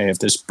saying, hey, if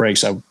this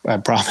breaks, I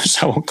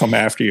promise I won't come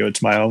after you.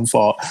 It's my own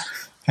fault.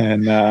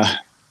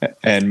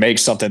 And make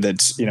something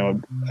that's,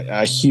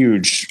 a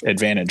huge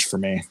advantage for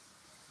me.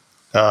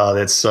 Oh,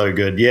 that's so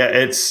good. Yeah,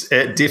 it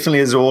definitely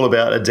is all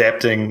about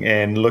adapting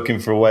and looking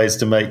for ways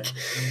to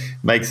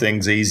make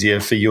things easier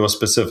for your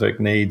specific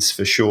needs,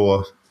 for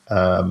sure.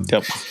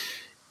 Yep.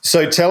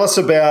 So tell us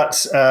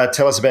about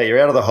you're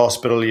out of the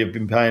hospital. You've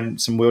been playing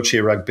some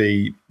wheelchair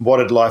rugby. What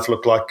did life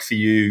look like for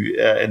you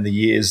in the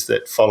years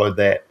that followed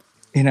that?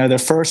 The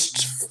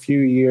first few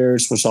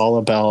years was all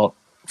about,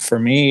 for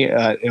me,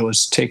 it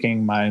was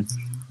taking my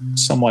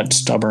somewhat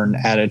stubborn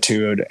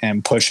attitude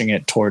and pushing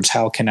it towards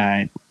how can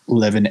I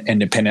live an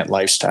independent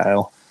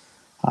lifestyle.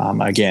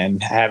 Again,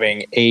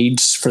 having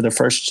aides for the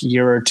first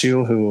year or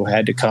two who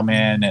had to come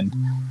in and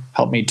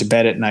help me to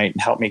bed at night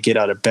and help me get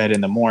out of bed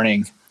in the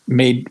morning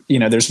made,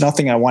 there's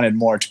nothing I wanted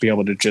more to be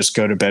able to just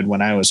go to bed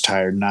when I was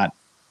tired, not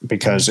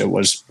because it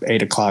was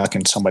 8:00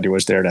 and somebody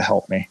was there to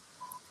help me.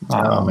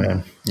 Oh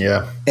man.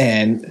 Yeah.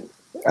 And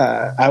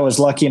I was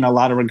lucky in a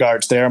lot of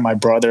regards there. My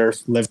brother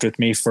lived with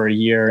me for a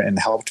year and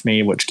helped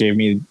me, which gave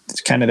me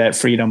kind of that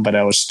freedom, but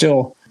I was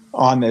still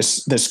on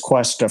this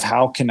quest of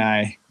how can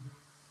I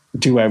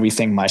do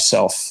everything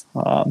myself.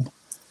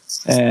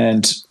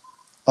 And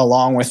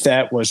along with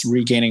that was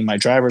regaining my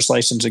driver's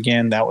license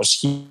again. That was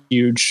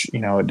huge.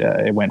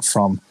 It went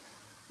from,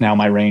 now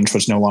my range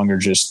was no longer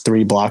just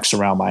 3 blocks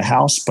around my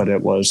house, but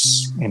it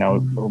was,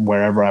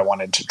 wherever I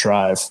wanted to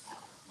drive.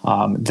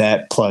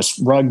 That plus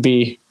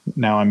rugby,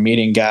 Now I'm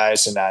meeting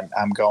guys, and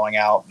I'm going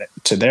out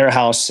to their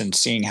house and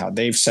seeing how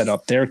they've set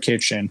up their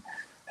kitchen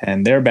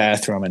and their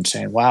bathroom and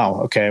saying, wow,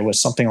 okay, with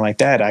something like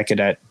that, I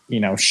could,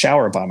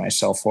 shower by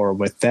myself, or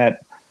with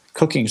that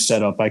cooking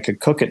setup, I could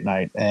cook at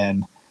night.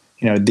 And,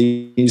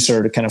 these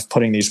are kind of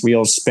putting these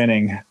wheels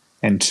spinning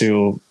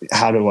into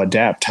how to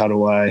adapt. How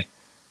do I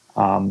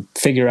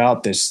figure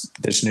out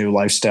this new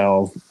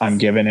lifestyle I'm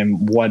given,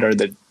 and what are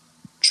the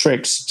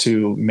tricks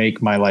to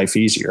make my life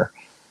easier?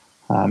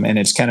 And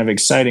it's kind of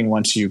exciting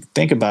once you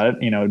think about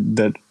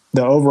it.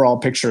 The overall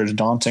picture is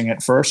daunting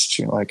at first.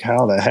 You're like,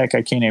 how the heck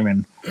I can't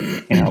even,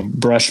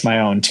 brush my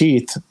own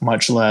teeth,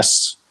 much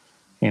less,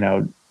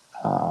 I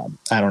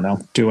don't know,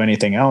 do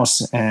anything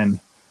else.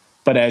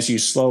 But as you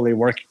slowly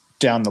work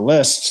down the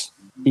list,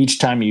 each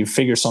time you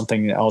figure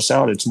something else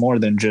out, it's more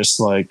than just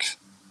like,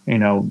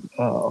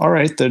 all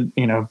right,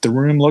 the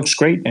room looks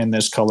great in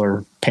this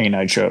color paint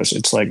I chose.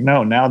 It's like,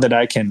 no, now that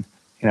I can,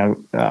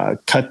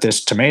 cut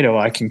this tomato,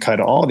 I can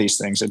cut all these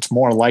things. It's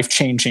more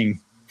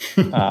life-changing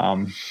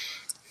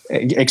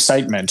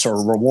excitement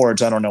or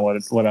rewards. I don't know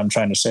what I'm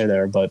trying to say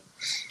there, but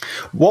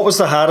what was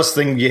the hardest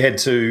thing you had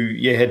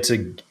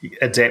to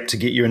adapt to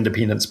get your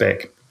independence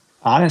back?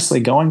 Honestly,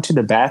 going to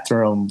the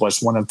bathroom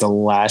was one of the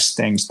last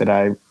things that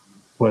I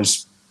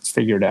was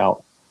figured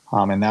out.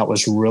 And that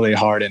was really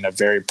hard, and a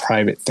very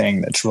private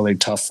thing that's really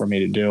tough for me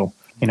to do.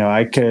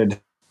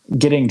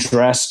 Getting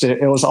dressed,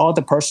 it was all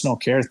the personal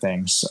care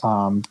things,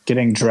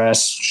 getting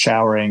dressed,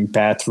 showering,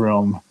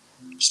 bathroom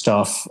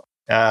stuff.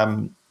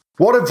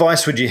 What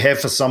advice would you have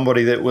for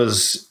somebody that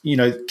was,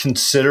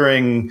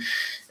 considering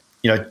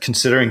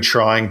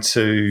trying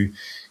to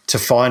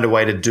find a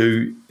way to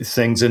do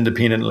things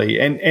independently?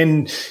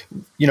 And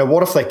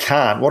what if they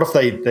can't? What if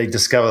they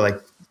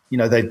discover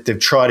they've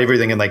tried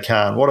everything and they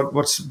can't? What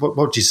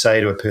would you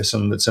say to a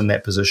person that's in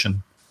that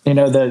position?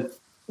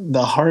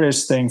 The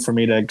hardest thing for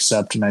me to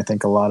accept, and I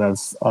think a lot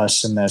of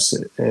us in this,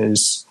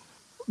 is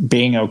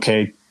being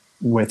okay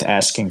with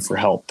asking for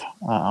help,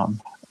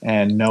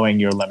 and knowing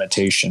your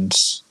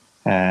limitations,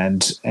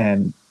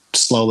 and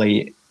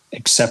slowly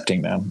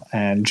accepting them.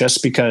 And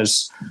just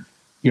because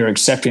you're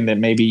accepting that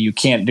maybe you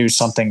can't do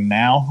something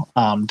now,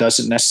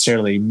 doesn't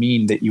necessarily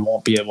mean that you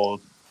won't be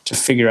able to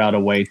figure out a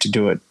way to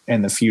do it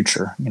in the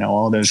future.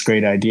 All those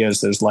great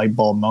ideas, those light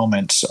bulb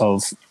moments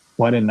of,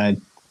 why didn't I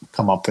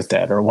come up with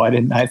that? Or why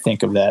didn't I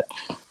think of that?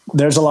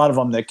 There's a lot of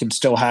them that can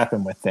still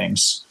happen with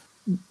things.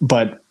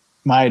 But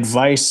my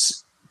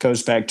advice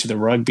goes back to the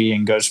rugby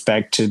and goes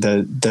back to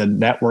the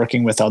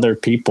networking with other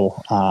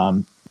people.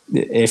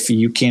 If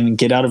you can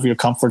get out of your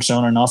comfort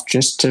zone enough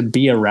just to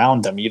be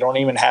around them, you don't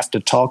even have to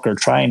talk or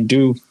try and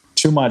do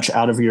too much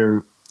out of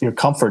your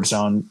comfort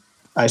zone.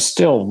 I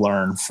still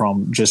learn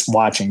from just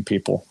watching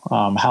people,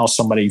 how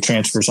somebody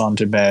transfers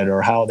onto bed,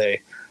 or how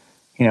they,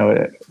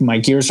 my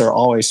gears are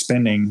always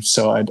spinning.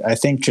 So I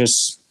think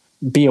just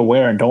be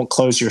aware and don't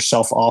close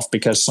yourself off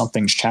because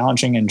something's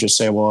challenging, and just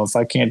say, well, if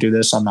I can't do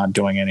this, I'm not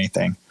doing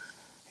anything.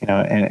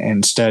 And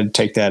instead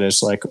take that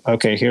as like,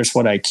 okay, here's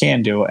what I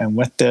can do. And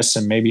with this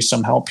and maybe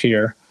some help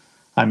here,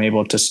 I'm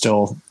able to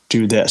still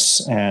do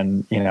this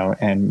and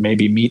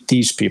maybe meet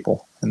these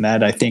people. And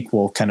that, I think,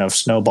 will kind of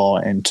snowball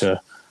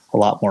into a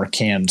lot more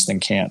cans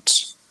than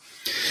can'ts.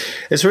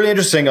 It's really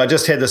interesting. I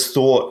just had this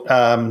thought.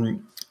 I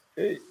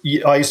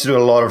used to do a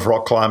lot of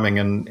rock climbing,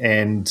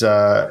 and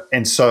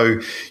so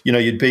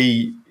you'd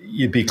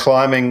be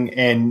climbing,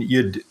 and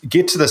you'd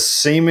get to the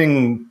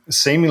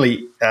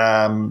seemingly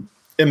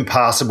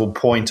impassable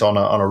point on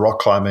a rock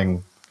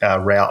climbing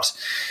route,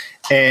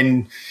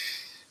 and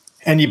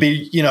you'd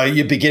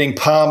be getting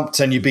pumped,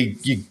 and you'd be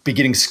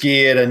getting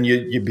scared, and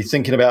you'd be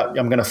thinking about,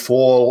 I'm going to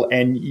fall,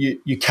 and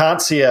you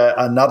can't see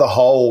another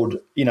hold,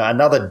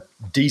 another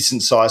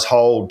decent size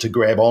hold to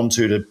grab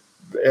onto to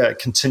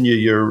continue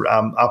your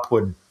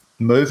upward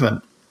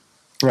movement,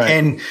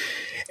 right?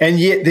 And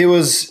yet there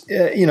was,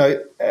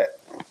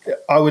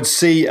 I would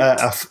see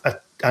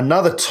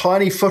another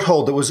tiny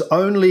foothold that was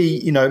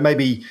only,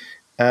 maybe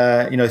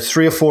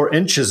 3 or 4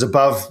 inches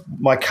above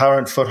my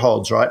current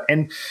footholds, right?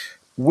 And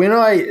when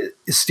I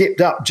stepped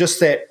up just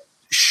that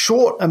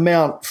short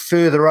amount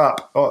further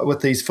up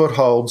with these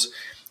footholds,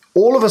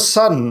 all of a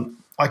sudden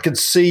I could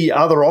see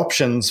other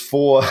options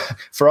for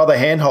other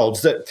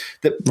handholds that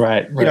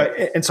right.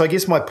 And so I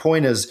guess my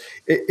point is,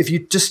 if you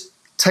just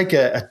take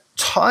a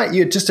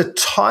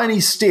tiny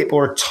step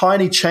or a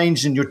tiny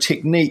change in your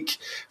technique,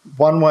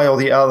 one way or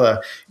the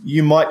other,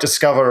 you might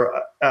discover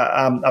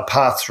a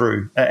path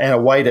through and a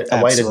way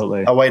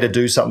to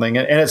do something.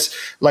 And it's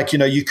like,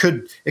 it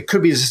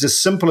could be just as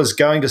simple as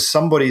going to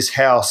somebody's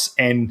house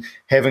and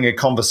having a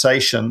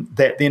conversation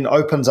that then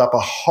opens up a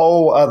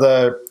whole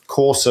other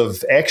course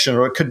of action,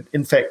 or it could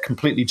in fact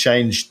completely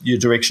change your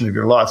direction of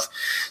your life.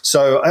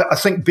 So I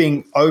think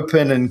being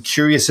open and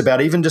curious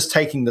about even just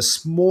taking the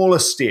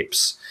smallest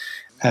steps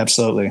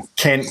absolutely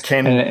can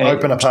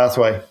open a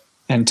pathway.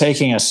 And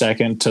taking a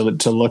second to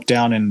look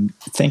down and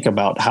think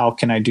about, how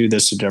can I do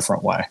this a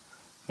different way?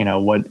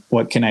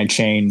 What can I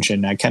change?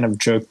 And I kind of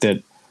joke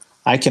that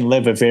I can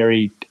live a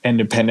very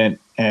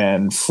independent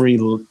and free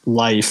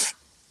life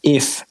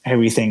if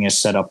everything is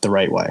set up the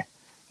right way.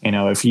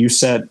 If you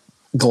set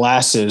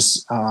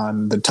glasses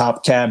on the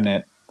top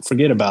cabinet,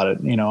 forget about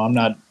it. I'm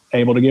not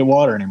able to get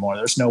water anymore.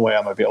 There's no way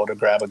I'm going to be able to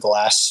grab a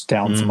glass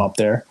down from up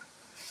there.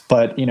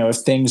 But, if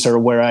things are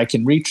where I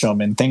can reach them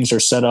and things are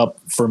set up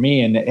for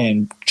me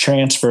and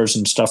transfers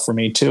and stuff for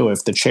me too,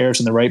 if the chair's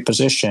in the right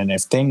position,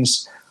 if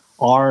things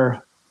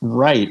are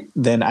right,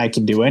 then I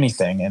can do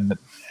anything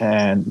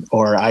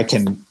or I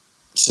can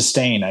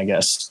sustain, I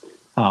guess.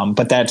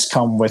 But that's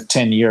come with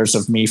 10 years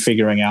of me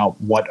figuring out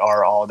what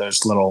are all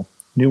those little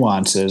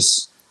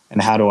nuances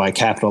and how do I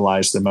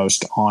capitalize the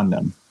most on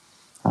them.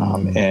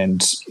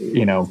 And,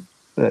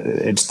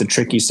 it's the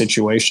tricky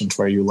situations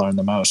where you learn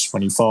the most,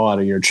 when you fall out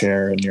of your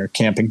chair and you're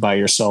camping by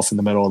yourself in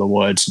the middle of the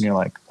woods and you're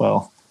like,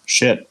 well,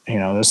 shit,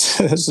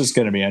 this is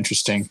going to be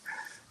interesting.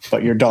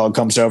 But your dog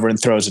comes over and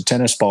throws a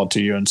tennis ball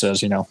to you and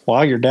says,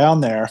 while you're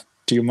down there,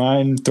 do you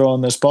mind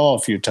throwing this ball a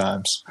few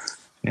times?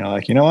 And you're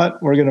like, you know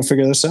what? We're going to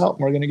figure this out. And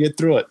we're going to get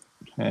through it.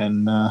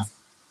 And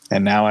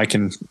now I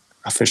can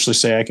officially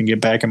say I can get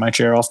back in my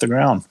chair off the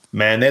ground.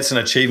 Man, that's an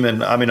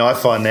achievement. I mean, I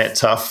find that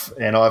tough,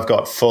 and I've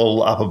got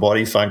full upper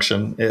body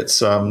function.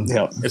 It's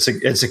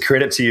a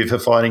credit to you for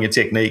finding a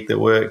technique that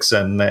works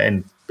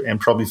and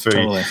probably for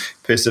your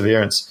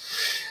perseverance.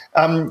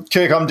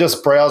 Kirk, I'm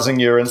just browsing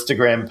your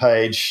Instagram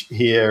page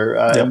here,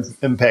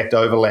 Impact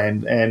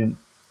Overland, and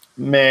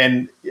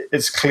man,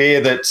 it's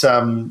clear that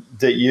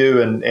that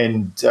you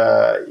and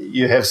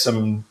you have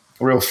some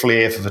real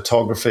flair for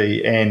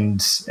photography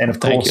and of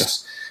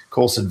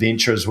course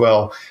adventure as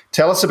well.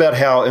 Tell us about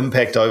how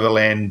Impact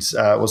Overland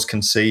was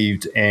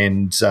conceived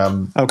and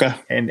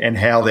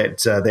how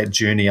that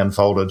journey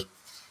unfolded.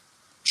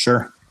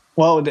 Sure.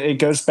 Well, it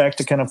goes back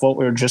to kind of what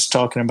we were just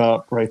talking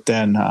about right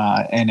then,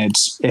 and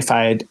it's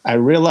I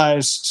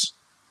realized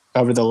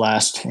over the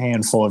last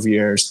handful of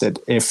years that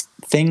if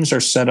things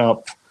are set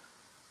up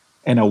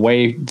in a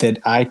way that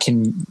I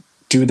can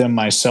do them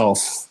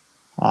myself,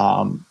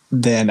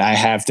 then I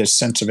have this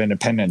sense of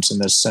independence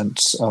and this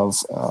sense of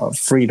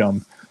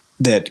freedom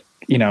that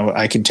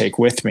I can take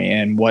with me.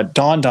 And what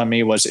dawned on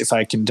me was if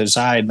I can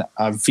design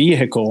a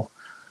vehicle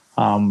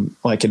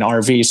like an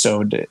RV.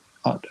 So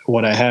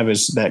what I have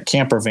is that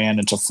camper van.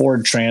 It's a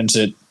Ford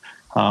Transit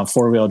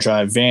 4-wheel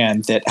drive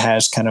van that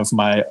has kind of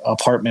my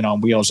apartment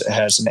on wheels. It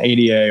has an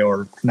ADA,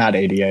 or not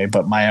ADA,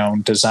 but my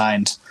own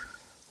designed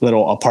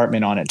little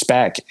apartment on its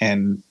back.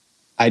 And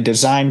I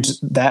designed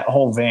that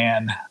whole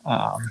van,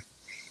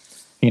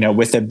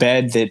 with a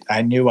bed that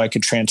I knew I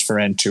could transfer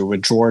into,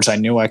 with drawers I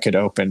knew I could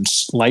open,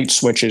 light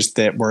switches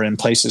that were in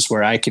places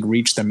where I could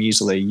reach them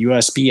easily,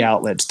 USB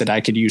outlets that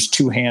I could use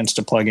 2 hands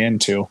to plug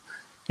into,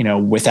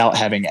 without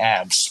having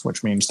abs,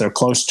 which means they're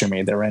close to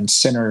me. They're in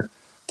center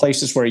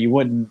places where you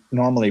wouldn't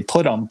normally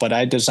put them. But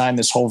I designed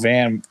this whole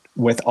van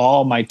with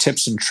all my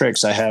tips and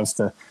tricks. I have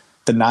the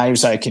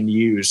knives I can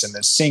use and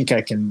the sink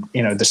I can,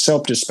 the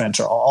soap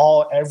dispenser,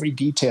 every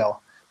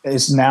detail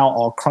is now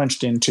all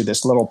crunched into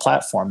this little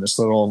platform, this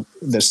little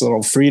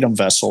freedom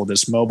vessel,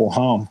 this mobile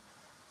home.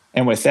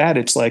 And with that,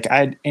 it's like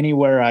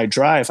anywhere I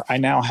drive, I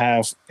now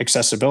have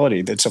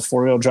accessibility. That's a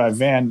 4-wheel drive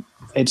van.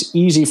 It's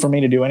easy for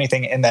me to do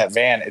anything in that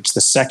van. It's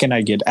the second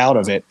I get out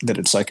of it that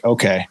it's like,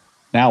 okay,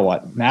 now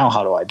what? Now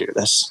how do I do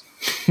this?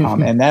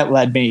 And that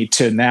led me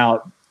to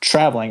now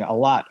traveling a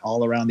lot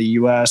all around the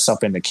U.S.,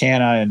 up into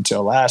Canada, into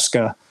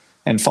Alaska,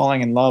 and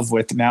falling in love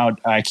with, now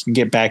I can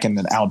get back in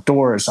the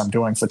outdoors. I'm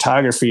doing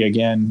photography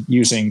again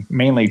using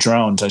mainly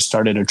drones. I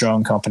started a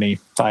drone company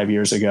 5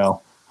 years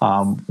ago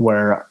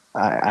where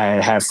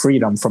I have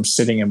freedom from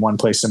sitting in one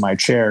place in my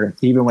chair,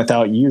 even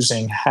without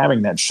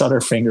having that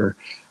shutter finger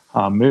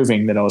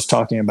moving that I was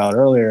talking about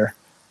earlier,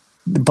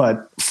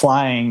 but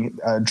flying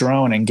a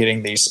drone and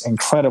getting these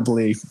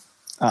incredibly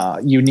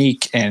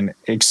unique and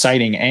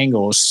exciting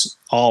angles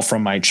all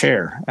from my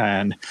chair.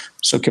 And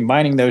so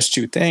combining those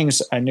two things,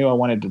 I knew I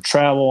wanted to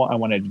travel, I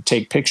wanted to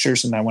take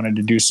pictures, and I wanted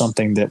to do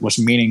something that was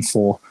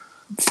meaningful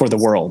for the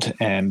world.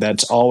 And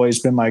that's always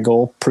been my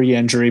goal,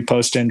 pre-injury,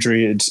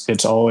 post-injury.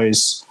 It's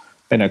always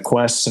been a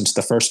quest since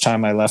the first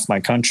time I left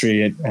my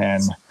country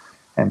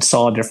and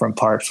saw different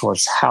parts,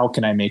 was how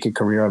can I make a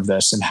career of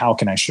this and how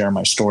can I share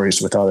my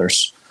stories with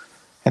others?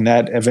 And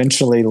that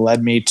eventually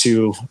led me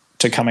to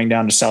coming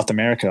down to South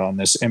America on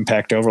this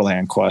Impact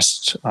Overland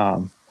quest.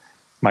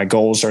 My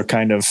goals are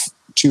kind of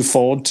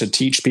twofold: to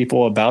teach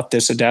people about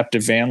this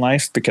adaptive van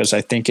life, because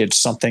I think it's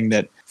something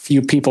that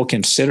few people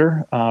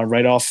consider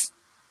right off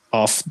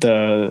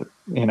the,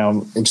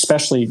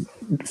 especially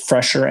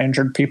fresher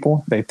injured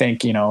people. They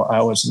think,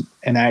 I was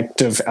an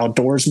active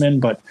outdoorsman,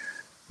 but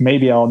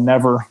maybe I'll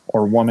never,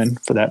 or woman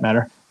for that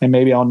matter, and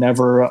maybe I'll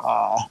never,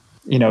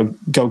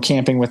 go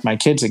camping with my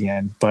kids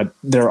again. But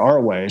there are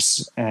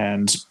ways.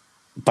 And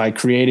by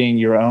creating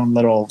your own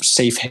little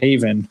safe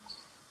haven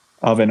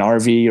of an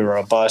RV or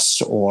a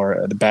bus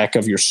or the back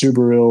of your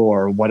Subaru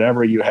or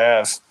whatever you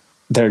have,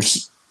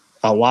 there's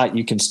a lot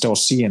you can still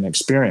see and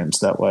experience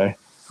that way.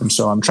 And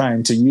so I'm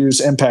trying to use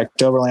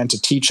Impact Overland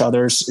to teach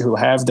others who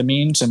have the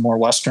means in more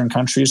Western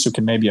countries, who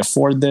can maybe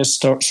afford this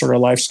sort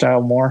of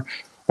lifestyle more,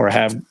 or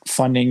have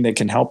funding that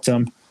can help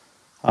them,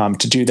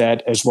 to do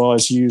that, as well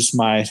as use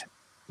my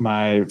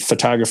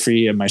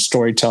photography and my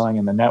storytelling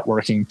and the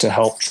networking to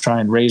help try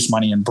and raise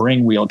money and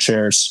bring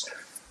wheelchairs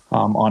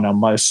on a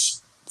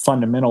most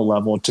fundamental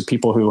level to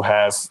people who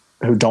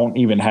don't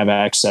even have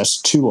access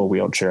to a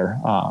wheelchair,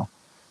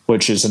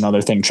 which is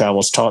another thing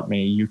travel's taught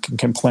me. You can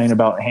complain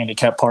about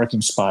handicapped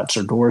parking spots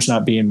or doors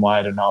not being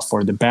wide enough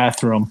or the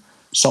bathroom,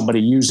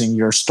 somebody using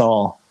your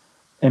stall,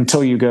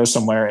 until you go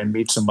somewhere and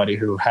meet somebody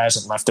who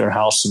hasn't left their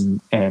house in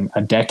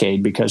a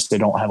decade because they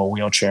don't have a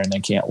wheelchair and they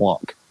can't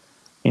walk.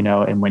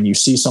 And when you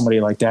see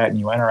somebody like that and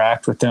you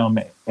interact with them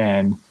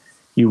and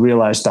you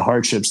realize the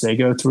hardships they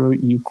go through,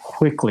 you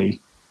quickly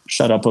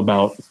shut up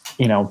about,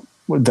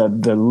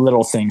 the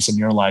little things in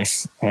your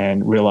life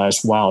and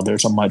realize, wow,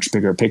 there's a much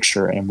bigger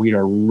picture. And we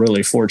are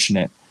really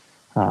fortunate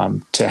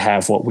to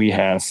have what we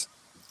have.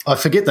 I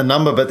forget the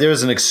number, but there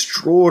is an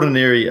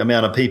extraordinary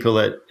amount of people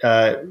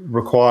that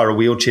require a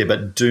wheelchair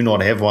but do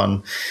not have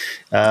one.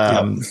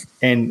 And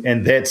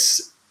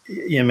that's,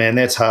 man,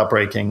 that's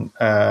heartbreaking.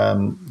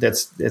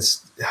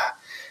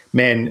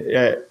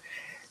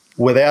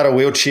 Without a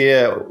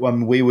wheelchair,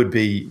 we would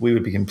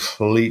be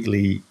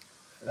completely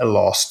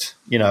lost.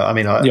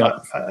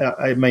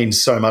 It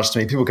means so much to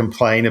me. People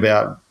complain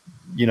about,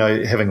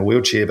 having a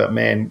wheelchair, but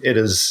man, it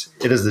is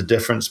the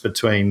difference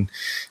between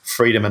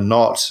freedom and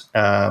not.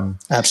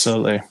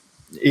 Absolutely.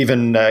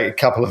 Even a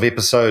couple of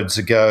episodes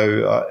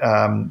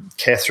ago,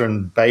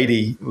 Catherine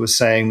Beatty was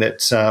saying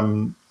that,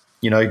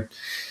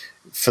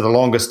 for the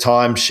longest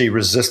time, she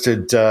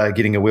resisted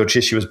getting a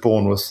wheelchair. She was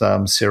born with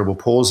cerebral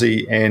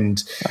palsy,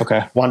 and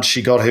once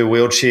she got her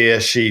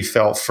wheelchair, she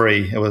felt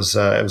free. It was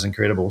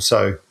incredible.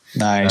 So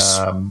nice.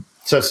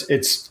 So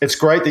it's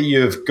great that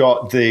you've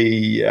got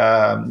the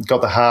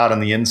heart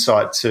and the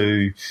insight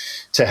to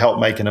help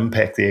make an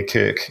impact there,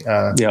 Kirk.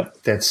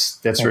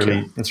 That's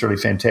really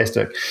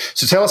fantastic.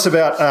 So tell us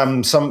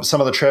about some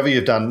of the travel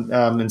you've done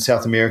in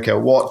South America.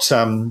 What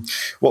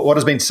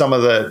has been some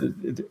of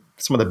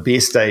the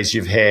best days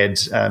you've had,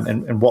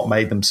 and what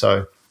made them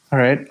so? All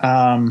right.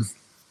 Let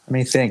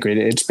me think.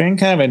 It's been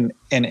kind of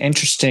an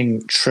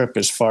interesting trip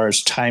as far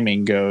as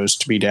timing goes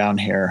to be down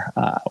here.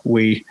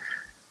 We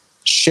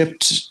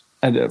shipped.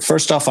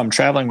 First off, I'm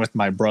traveling with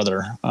my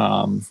brother,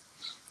 and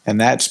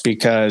that's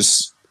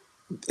because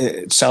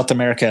South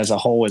America as a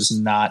whole is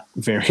not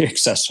very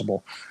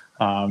accessible.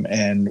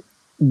 And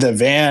the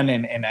van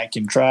and I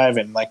can drive,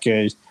 and like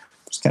I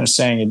was kind of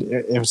saying,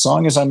 as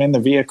long as I'm in the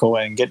vehicle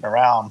and getting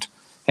around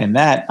and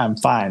that, I'm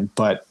fine.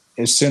 But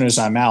as soon as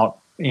I'm out,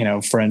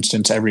 for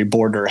instance, every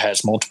border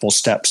has multiple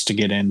steps to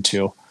get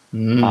into.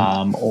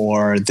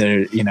 Or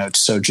there,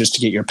 so just to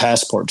get your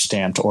passport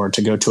stamped or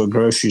to go to a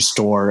grocery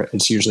store,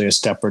 it's usually a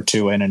step or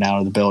two in and out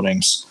of the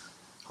buildings.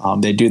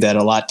 They do that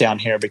a lot down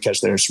here because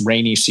there's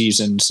rainy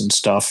seasons and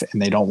stuff,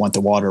 and they don't want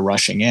the water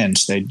rushing in.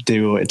 So they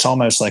do. It's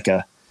almost like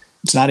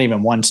it's not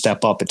even one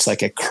step up. It's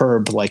like a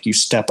curb, like you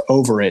step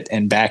over it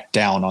and back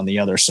down on the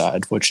other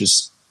side, which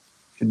is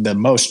the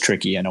most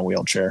tricky in a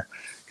wheelchair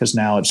because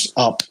now it's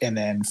up and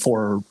then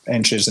 4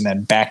 inches and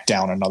then back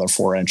down another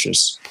 4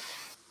 inches.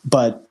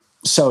 But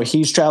so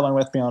he's traveling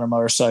with me on a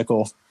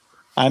motorcycle.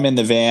 I'm in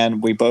the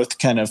van. We both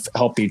kind of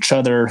help each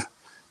other.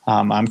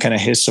 I'm kind of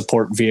his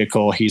support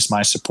vehicle. He's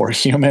my support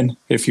human,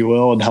 if you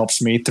will, and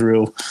helps me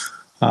through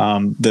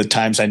the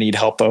times I need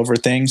help over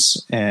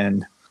things.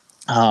 And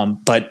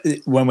but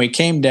when we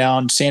came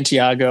down,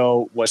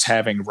 Santiago was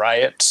having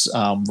riots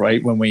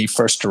right when we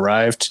first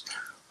arrived,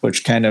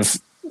 which kind of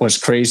was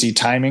crazy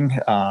timing.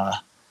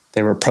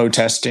 They were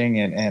protesting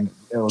and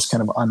it was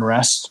kind of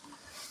unrest.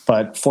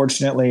 But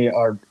fortunately,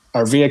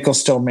 our vehicle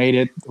still made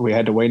it. We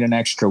had to wait an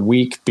extra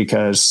week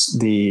because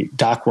the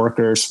dock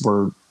workers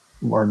were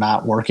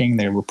not working.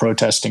 They were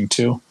protesting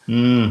too.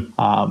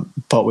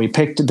 But we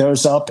picked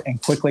those up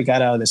and quickly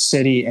got out of the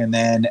city, and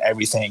then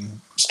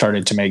everything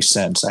started to make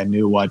sense. I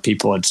knew why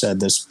people had said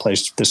this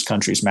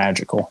country's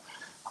magical.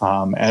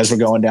 As we're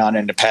going down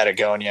into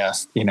Patagonia,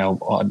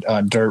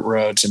 on dirt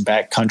roads and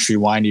backcountry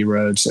windy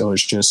roads, it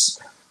was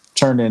just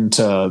turned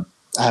into,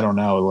 I don't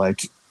know,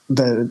 like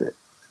the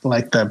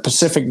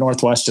Pacific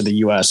Northwest of the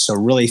U.S., so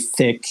really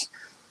thick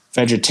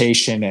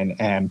vegetation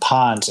and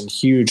ponds and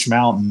huge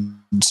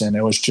mountains, and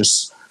it was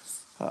just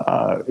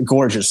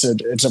gorgeous.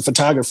 It's a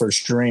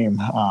photographer's dream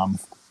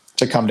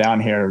to come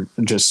down here.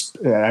 Just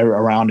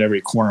around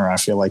every corner, I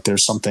feel like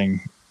there's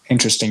something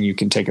interesting you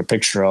can take a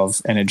picture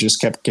of, and it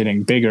just kept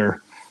getting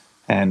bigger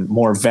and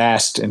more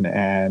vast and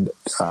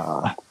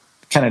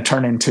kind of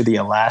turned into the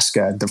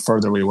Alaska the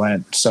further we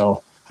went.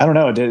 So I don't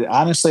know.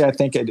 Honestly, I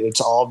think it's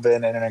all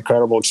been an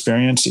incredible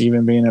experience,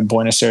 even being in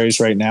Buenos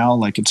Aires right now.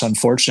 Like, it's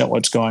unfortunate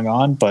what's going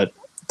on, but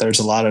there's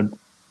a lot of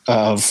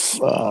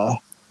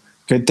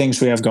good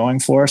things we have going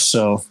for us.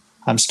 So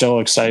I'm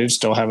still excited,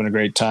 still having a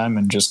great time,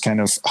 and just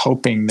kind of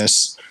hoping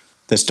this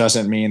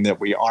doesn't mean that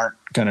we aren't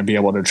going to be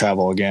able to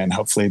travel again.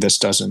 Hopefully this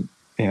doesn't,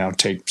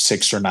 take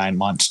 6 or 9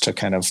 months to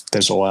kind of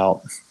fizzle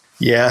out.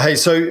 Yeah. Hey,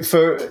 so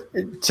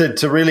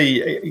to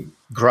really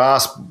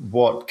grasp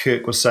what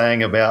Kirk was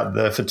saying about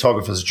the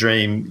photographer's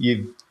dream,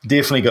 you've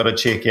definitely got to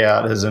check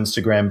out his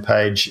Instagram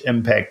page,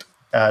 Impact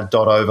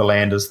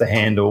 .overland is the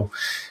handle.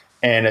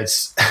 And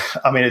it's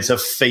a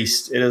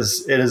feast. It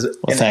is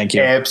thank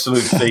you.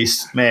 Absolute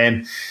feast,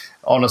 man.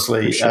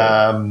 Honestly,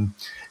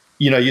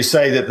 you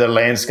say that the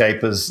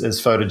landscape is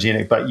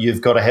photogenic, but you've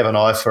got to have an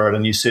eye for it,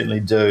 and you certainly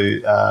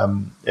do.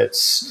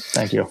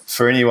 Thank you.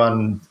 For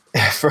anyone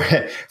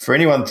for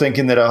anyone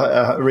thinking that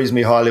a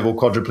reasonably high level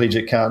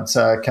quadriplegic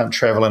can't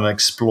travel and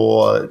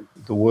explore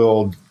the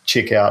world,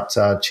 check out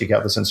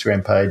this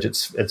Instagram page.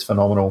 It's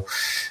phenomenal.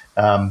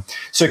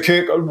 So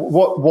Kirk,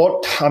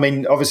 what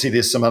obviously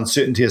there's some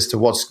uncertainty as to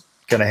what's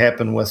going to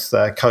happen with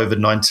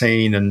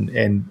COVID-19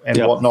 and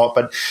yep. whatnot,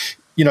 but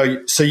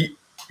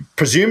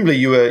presumably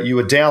you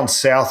were down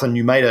south and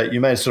you made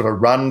a sort of a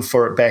run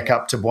for it back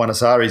up to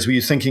Buenos Aires. Were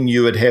you thinking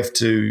you would have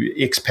to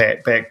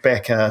expat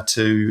back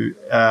to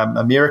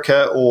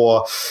America,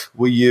 or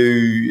were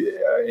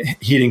you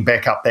heading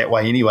back up that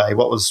way anyway?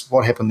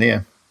 What happened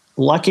there?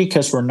 Lucky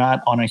because we're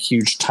not on a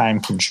huge time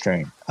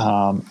constraint,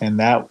 and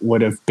that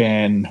would have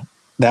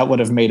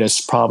made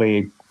us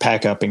probably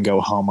pack up and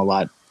go home a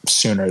lot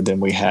sooner than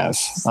we have.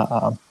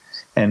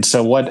 And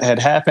so what had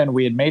happened,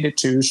 we had made it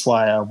to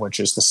Ushuaia, which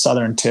is the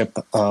southern tip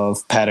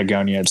of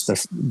Patagonia. It's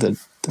the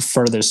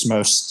furthest,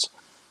 most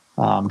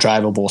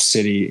drivable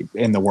city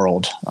in the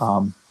world.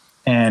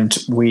 And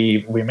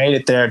we made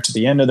it there to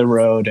the end of the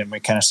road, and we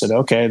kind of said,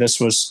 okay,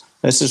 this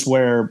is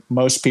where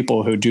most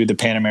people who do the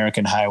Pan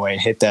American Highway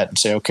hit that and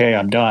say, okay,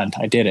 I'm done.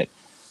 I did it.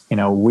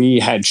 We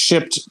had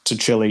shipped to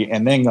Chile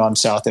and then gone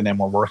south, and then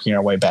we're working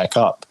our way back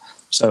up.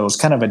 So it was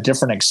kind of a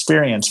different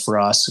experience for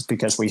us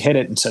because we hit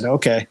it and said,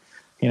 okay,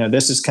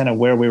 this is kind of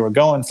where we were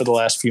going for the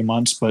last few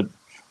months, but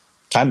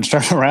time to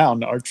turn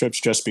around. Our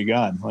trip's just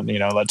begun.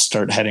 Let's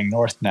start heading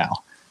north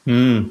now.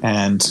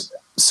 And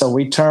so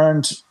we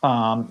turned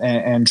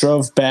and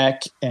drove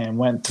back and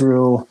went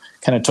through,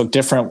 kind of took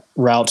different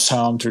routes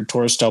home through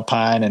Torres del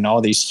Paine and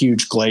all these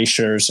huge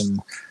glaciers,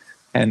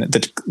 and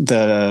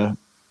the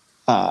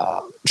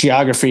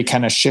geography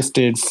kind of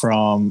shifted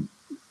from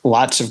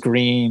lots of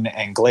green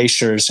and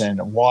glaciers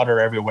and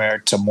water everywhere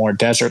to more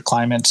desert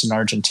climates in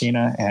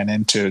Argentina and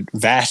into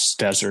vast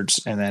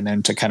deserts, and then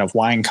into kind of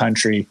wine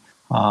country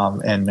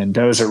and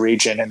Mendoza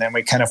region. And then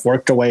we kind of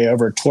worked our way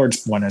over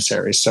towards Buenos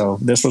Aires. So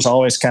this was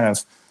always kind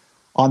of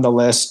on the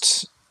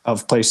list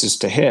of places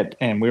to hit.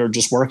 And we were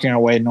just working our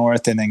way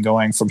north and then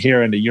going from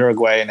here into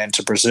Uruguay and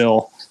into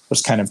Brazil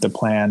was kind of the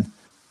plan.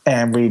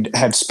 And we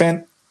had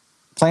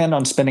planned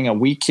on spending a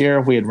week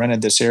here. We had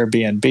rented this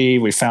Airbnb.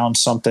 We found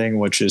something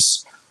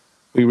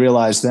we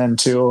realized then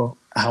too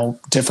how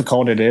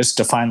difficult it is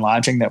to find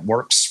lodging that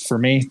works for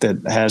me, that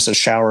has a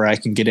shower I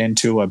can get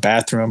into, a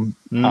bathroom,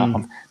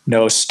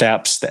 no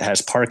steps, that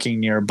has parking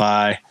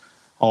nearby,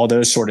 all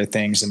those sort of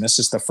things. And this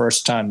is the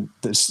first time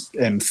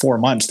in 4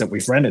 months that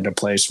we've rented a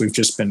place. We've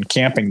just been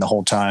camping the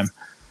whole time.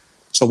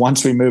 So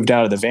once we moved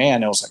out of the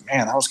van, it was like,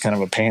 man, that was kind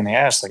of a pain in the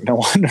ass. Like, no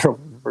wonder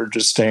we're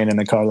just staying in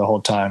the car the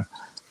whole time.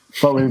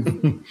 But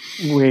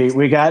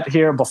we got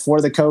here before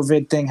the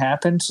COVID thing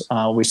happened.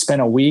 We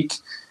spent a week,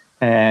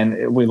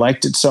 and we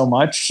liked it so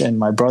much. And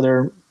my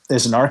brother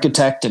is an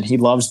architect, and he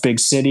loves big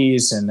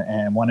cities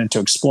and wanted to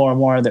explore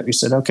more, that we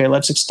said, okay,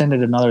 let's extend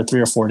it another 3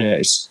 or 4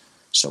 days.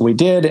 So we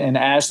did. And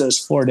as those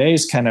 4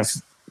 days kind of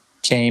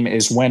came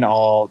is when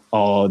all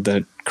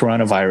the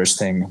coronavirus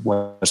thing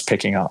was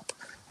picking up.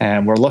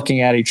 And we're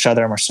looking at each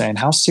other and we're saying,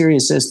 how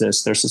serious is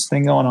this? There's this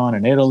thing going on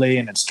in Italy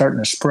and it's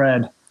starting to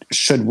spread.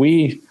 Should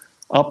we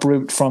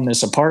uproot from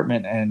this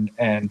apartment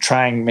and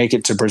try and make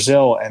it to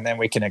Brazil, and then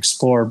we can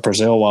explore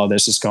Brazil while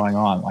this is going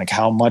on? Like,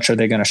 how much are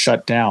they going to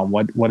shut down?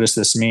 What does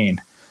this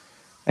mean?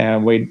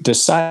 And we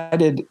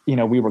decided,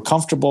 we were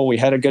comfortable. We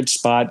had a good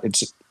spot.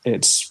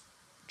 It's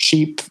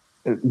cheap,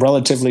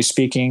 relatively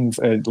speaking,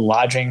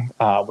 lodging.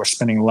 We're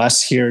spending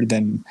less here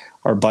than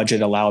our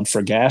budget allowed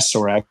for gas,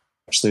 so we're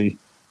actually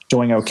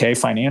doing okay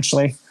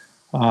financially.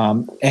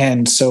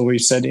 And so we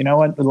said, you know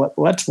what,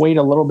 let's wait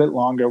a little bit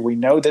longer. We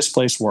know this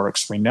place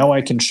works. We know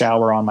I can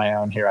shower on my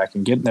own here. I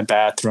can get in the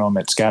bathroom.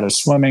 It's got a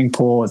swimming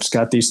pool. It's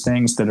got these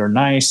things that are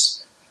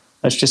nice.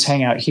 Let's just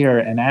hang out here.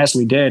 And as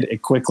we did,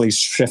 it quickly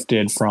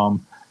shifted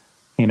from,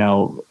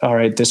 all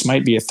right, this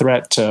might be a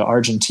threat, to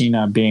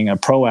Argentina being a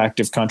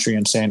proactive country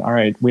and saying, all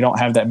right, we don't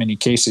have that many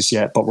cases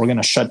yet, but we're going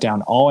to shut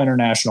down all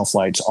international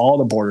flights, all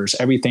the borders,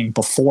 everything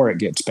before it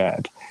gets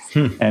bad.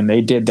 And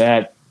they did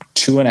that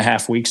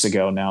 2.5 weeks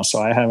ago now.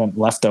 So I haven't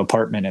left the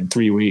apartment in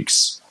 3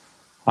 weeks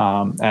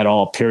at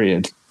all,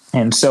 period.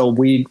 And so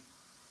we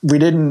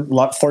didn't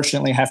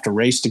fortunately have to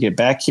race to get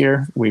back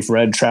here. We've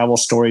read travel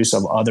stories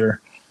of other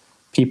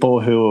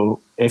people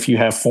who, if you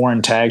have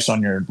foreign tags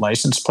on your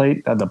license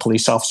plate, the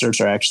police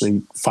officers are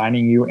actually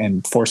finding you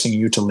and forcing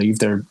you to leave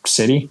their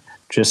city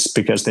just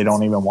because they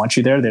don't even want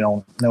you there. They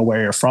don't know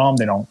where you're from.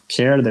 They don't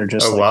care. They're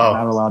just you're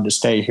not allowed to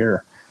stay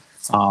here.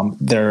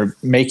 They're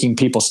making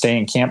people stay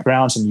in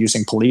campgrounds and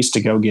using police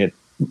to go get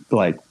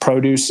like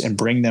produce and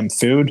bring them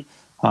food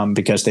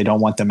because they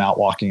don't want them out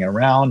walking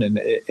around. And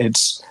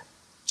it's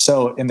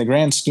So in the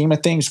grand scheme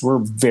of things, we're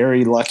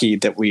very lucky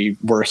that we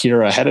were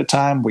here ahead of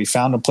time. We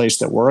found a place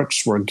that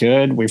works. We're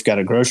good. We've got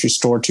a grocery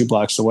store 2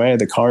 blocks away.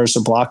 The car is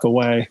a block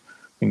away.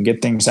 We can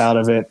get things out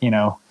of it,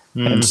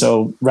 And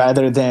so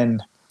rather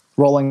than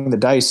rolling the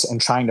dice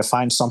and trying to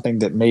find something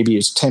that maybe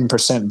is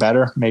 10%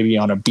 better, maybe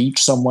on a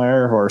beach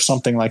somewhere or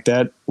something like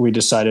that, we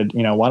decided,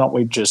 why don't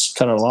we just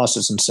cut our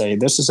losses and say,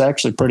 this is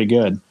actually pretty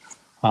good.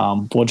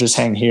 We'll just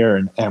hang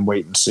here and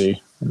wait and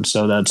see. And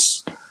so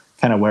that's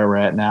kind of where we're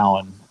at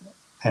now.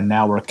 And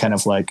now we're kind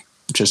of like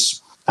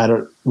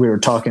we were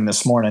talking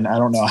this morning. I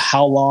don't know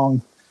how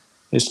long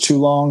is too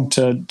long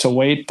to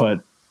wait, but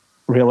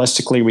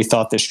realistically, we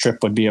thought this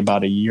trip would be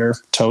about a year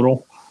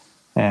total.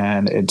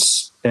 And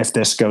if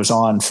this goes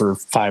on for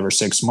 5 or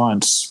 6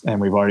 months and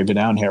we've already been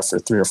down here for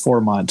 3 or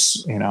 4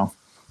 months,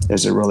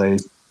 is it really,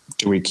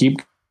 do we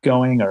keep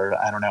going, or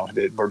I don't know,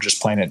 we're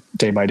just playing it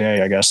day by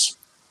day, I guess.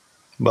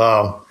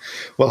 Wow.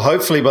 Well,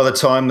 hopefully by the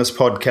time this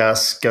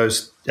podcast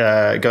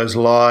goes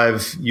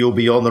live, you'll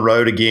be on the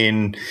road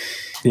again,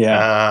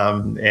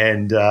 and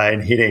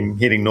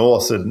heading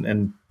north,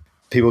 and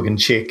people can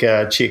check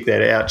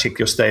that out, check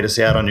your status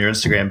out on your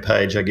Instagram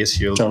page. I guess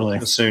you'll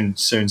soon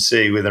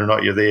see whether or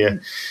not you're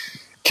there.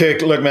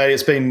 Kirk, look, mate,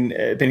 it's been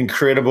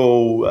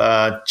incredible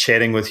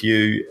chatting with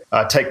you.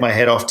 I take my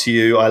hat off to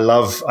you.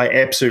 I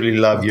absolutely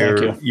love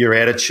your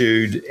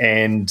attitude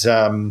and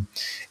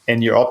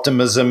your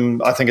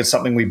optimism. I think it's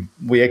something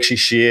we actually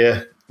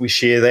share. We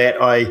share that.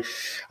 I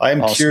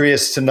am awesome.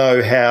 Curious to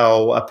know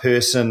how a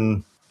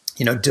person,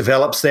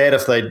 develops that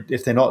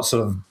if they're not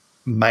sort of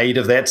made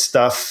of that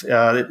stuff.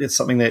 It's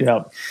something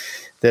that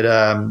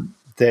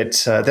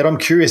I'm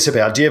curious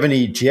about. Do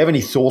you have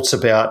any thoughts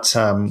about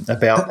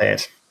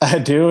that? I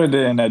do,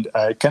 and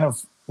I kind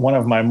of, one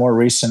of my more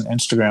recent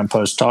Instagram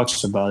posts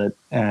talks about it,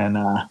 and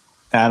I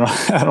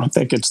don't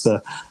think it's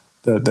the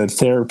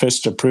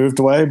therapist approved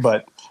way,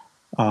 but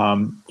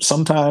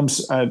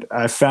sometimes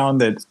I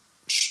found that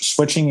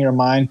switching your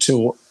mind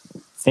to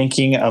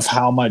thinking of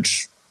how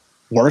much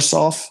worse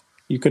off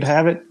you could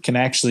have it can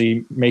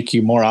actually make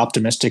you more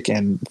optimistic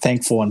and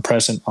thankful and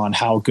present on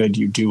how good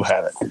you do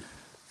have it.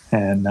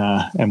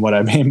 And what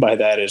I mean by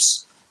that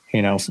is,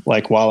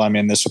 like while I'm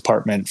in this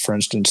apartment, for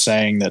instance,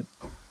 saying that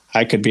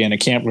I could be in a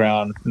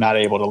campground, not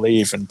able to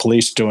leave, and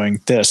police doing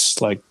this,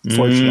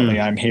 fortunately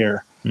I'm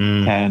here.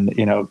 And,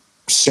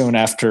 soon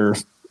after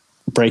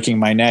breaking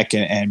my neck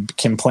and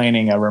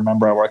complaining, I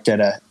remember I worked out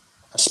at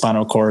a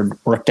spinal cord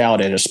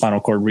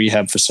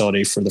rehab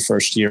facility for the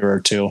first year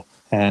or two.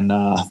 And,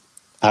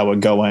 I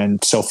would go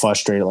in so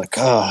frustrated, it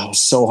was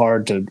so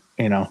hard to,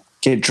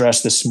 get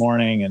dressed this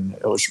morning, and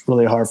it was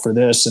really hard for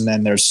this. And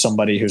then there's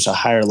somebody who's a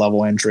higher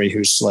level injury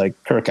who's like,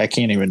 Kirk, I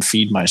can't even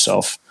feed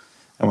myself.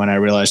 And when I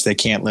realized they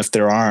can't lift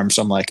their arms,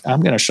 I'm like,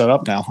 I'm going to shut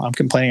up now. I'm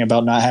complaining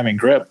about not having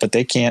grip, but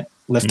they can't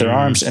lift their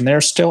arms, and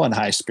they're still in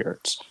high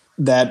spirits.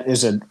 That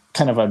is a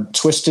kind of a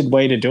twisted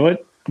way to do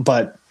it.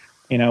 But,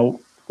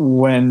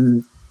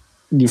 when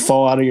you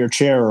fall out of your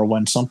chair, or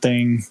when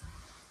something,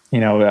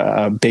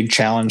 a big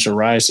challenge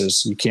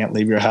arises, you can't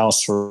leave your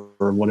house or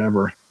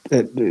whatever.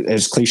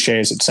 As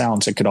cliche as it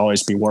sounds, it could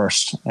always be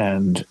worse.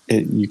 And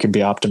you can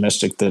be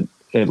optimistic that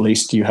at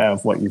least you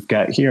have what you've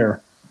got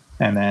here.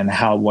 And then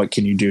what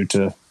can you do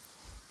to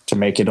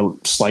make it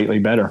slightly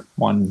better?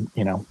 One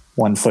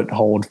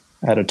foothold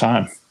at a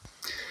time.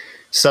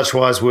 Such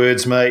wise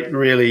words, mate.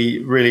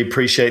 Really, really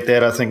appreciate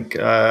that. I think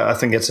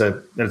it's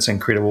an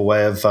incredible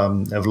way of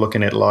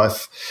looking at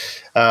life.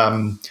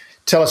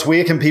 Tell us,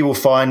 where can people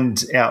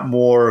find out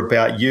more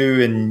about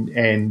you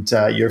and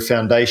your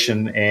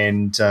foundation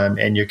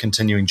and your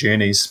continuing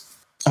journeys?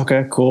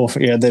 Okay, cool.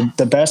 Yeah,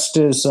 the best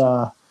is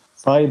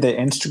probably the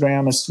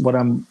Instagram is what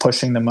I'm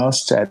pushing the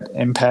most at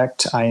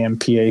Impact,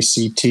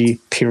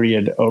 IMPACT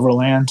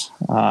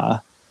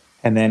 _Overland.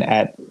 And then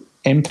at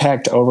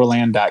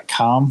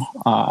impactoverland.com.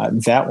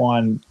 That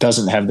one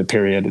doesn't have the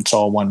period. It's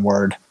all one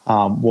word.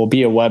 Will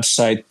be a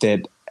website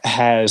that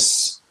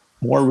has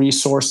more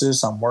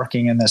resources. I'm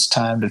working in this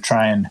time to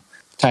try and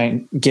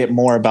get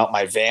more about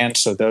my van.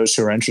 So those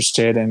who are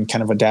interested in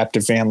kind of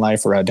adaptive van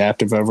life or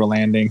adaptive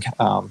overlanding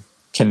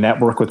can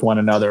network with one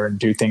another and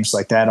do things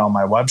like that on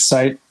my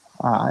website.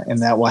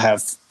 And that will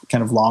have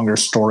kind of longer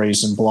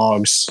stories and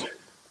blogs.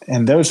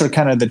 And those are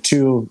kind of the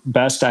two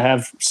best. I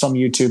have some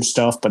YouTube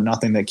stuff, but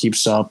nothing that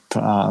keeps up.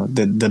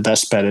 The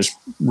best bet is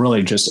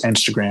really just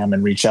Instagram,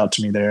 and reach out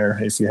to me there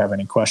if you have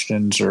any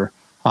questions.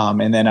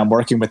 And then I'm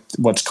working with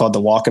what's called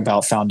the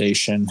Walkabout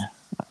Foundation,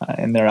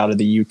 and they're out of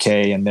the UK,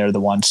 and they're the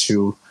ones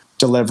who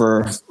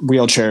deliver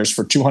wheelchairs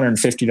for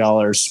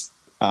 $250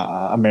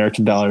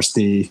 American dollars.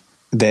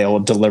 They'll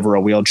deliver a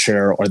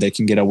wheelchair, or they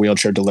can get a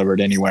wheelchair delivered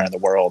anywhere in the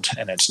world.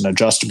 And it's an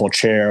adjustable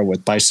chair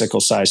with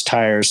bicycle-sized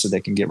tires, so they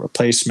can get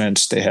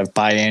replacements. They have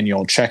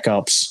biannual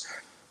checkups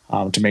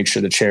to make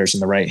sure the chair's in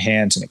the right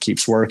hands and it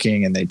keeps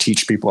working. And they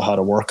teach people how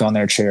to work on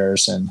their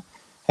chairs. And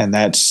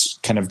that's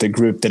kind of the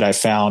group that I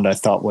found I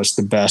thought was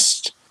the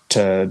best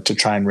to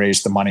try and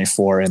raise the money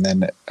for, and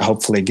then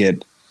hopefully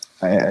get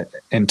an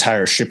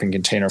entire shipping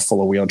container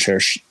full of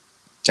wheelchairs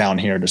down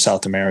here to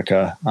South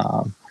America.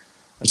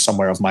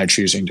 somewhere of my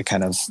choosing to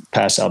kind of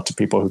pass out to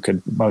people who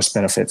could most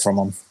benefit from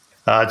them.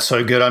 It's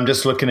so good. I'm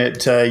just looking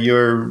at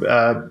your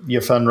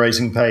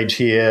fundraising page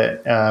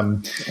here.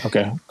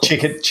 Okay, cool.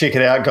 Check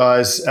it out,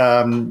 guys.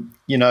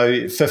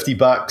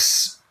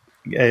 $50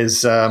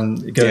 is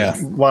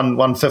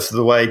one fifth of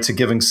the way to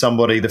giving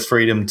somebody the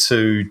freedom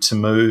to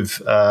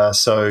move.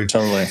 So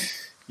totally,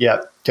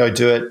 yeah, go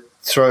do it.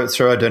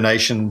 Throw a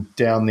donation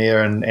down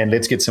there, and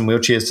let's get some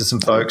wheelchairs to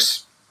some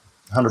folks.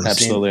 100%.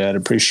 Absolutely, I'd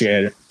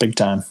appreciate it big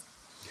time.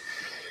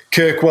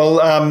 Kirk, well,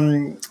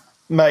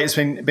 mate, it's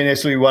been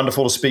absolutely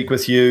wonderful to speak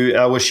with you.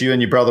 I wish you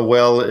and your brother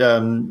well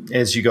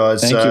as you guys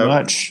Thank you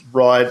much.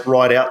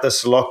 ride out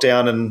this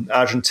lockdown in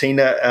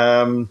Argentina.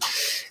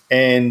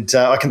 And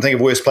I can think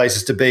of worse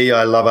places to be.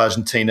 I love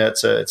Argentina.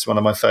 It's one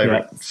of my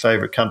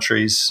favorite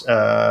countries.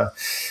 I've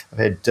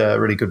had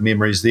really good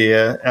memories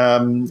there.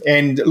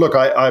 And look,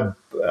 I'd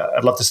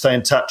love to stay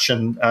in touch.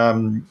 And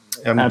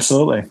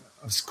absolutely.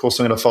 Of course,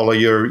 I'm going to follow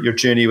your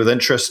journey with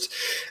interest.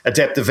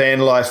 Adaptive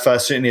van life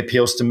certainly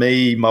appeals to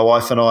me. My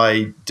wife and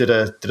I did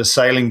a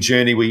sailing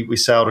journey. We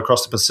sailed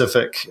across the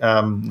Pacific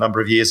a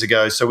number of years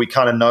ago, so we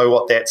kind of know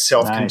what that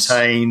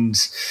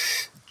self-contained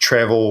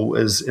travel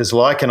is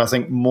like. And I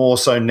think more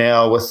so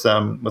now with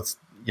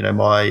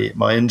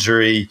my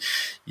injury,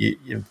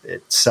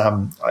 it's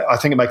I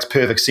think it makes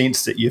perfect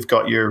sense that you've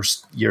got your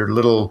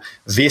little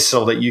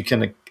vessel that you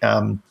can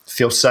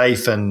feel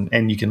safe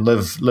and you can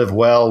live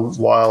well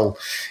while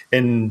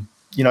in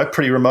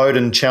pretty remote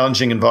and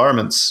challenging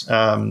environments.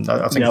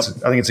 I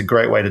think it's a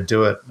great way to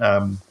do it.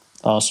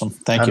 Awesome,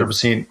 thank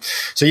 100%. you.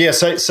 So yeah,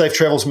 safe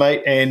travels,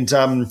 mate. And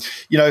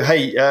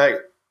hey.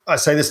 I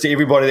say this to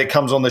everybody that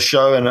comes on the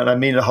show, and I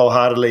mean it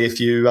wholeheartedly.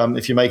 If you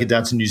make it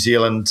down to New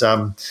Zealand,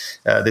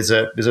 there's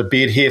a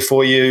bed here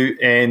for you,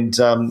 and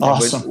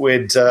awesome.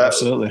 we'd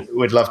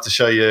love to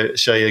show you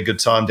a good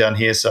time down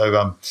here.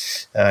 So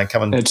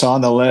come and it's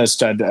on the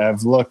list.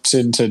 I've looked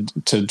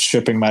into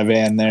shipping my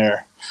van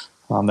there.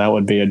 That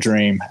would be a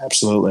dream.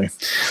 Absolutely.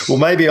 Well,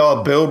 maybe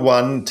I'll build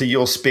one to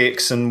your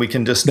specs, and we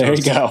can just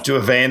do a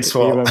van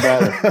swap. Even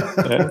better.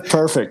 Yeah,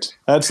 perfect.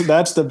 That's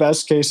the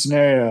best case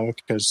scenario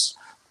because.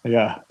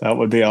 Yeah, that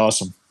would be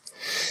awesome.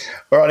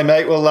 All righty,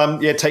 mate. Well,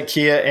 take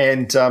care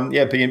and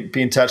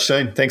be in touch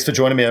soon. Thanks for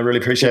joining me. I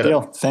really appreciate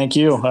it. Thank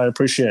you. I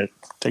appreciate it.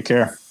 Take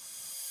care.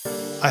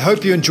 I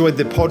hope you enjoyed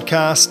the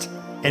podcast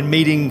and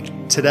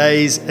meeting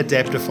today's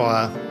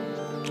Adaptifier.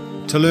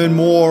 To learn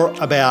more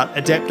about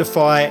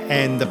Adaptify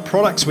and the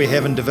products we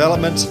have in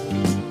development,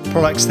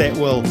 products that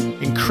will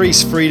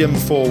increase freedom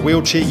for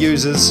wheelchair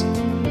users,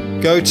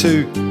 go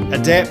to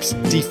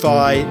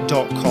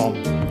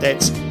adaptdefy.com.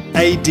 That's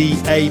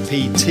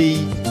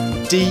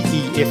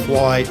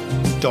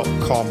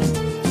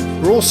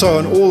adaptdefy.com. We're also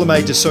on all the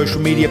major social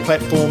media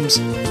platforms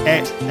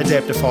at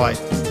Adaptify.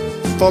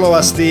 Follow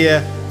us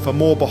there for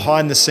more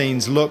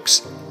behind-the-scenes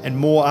looks and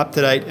more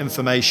up-to-date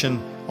information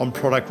on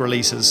product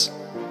releases.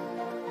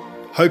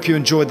 Hope you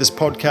enjoyed this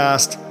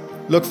podcast.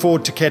 Look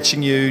forward to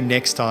catching you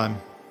next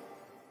time.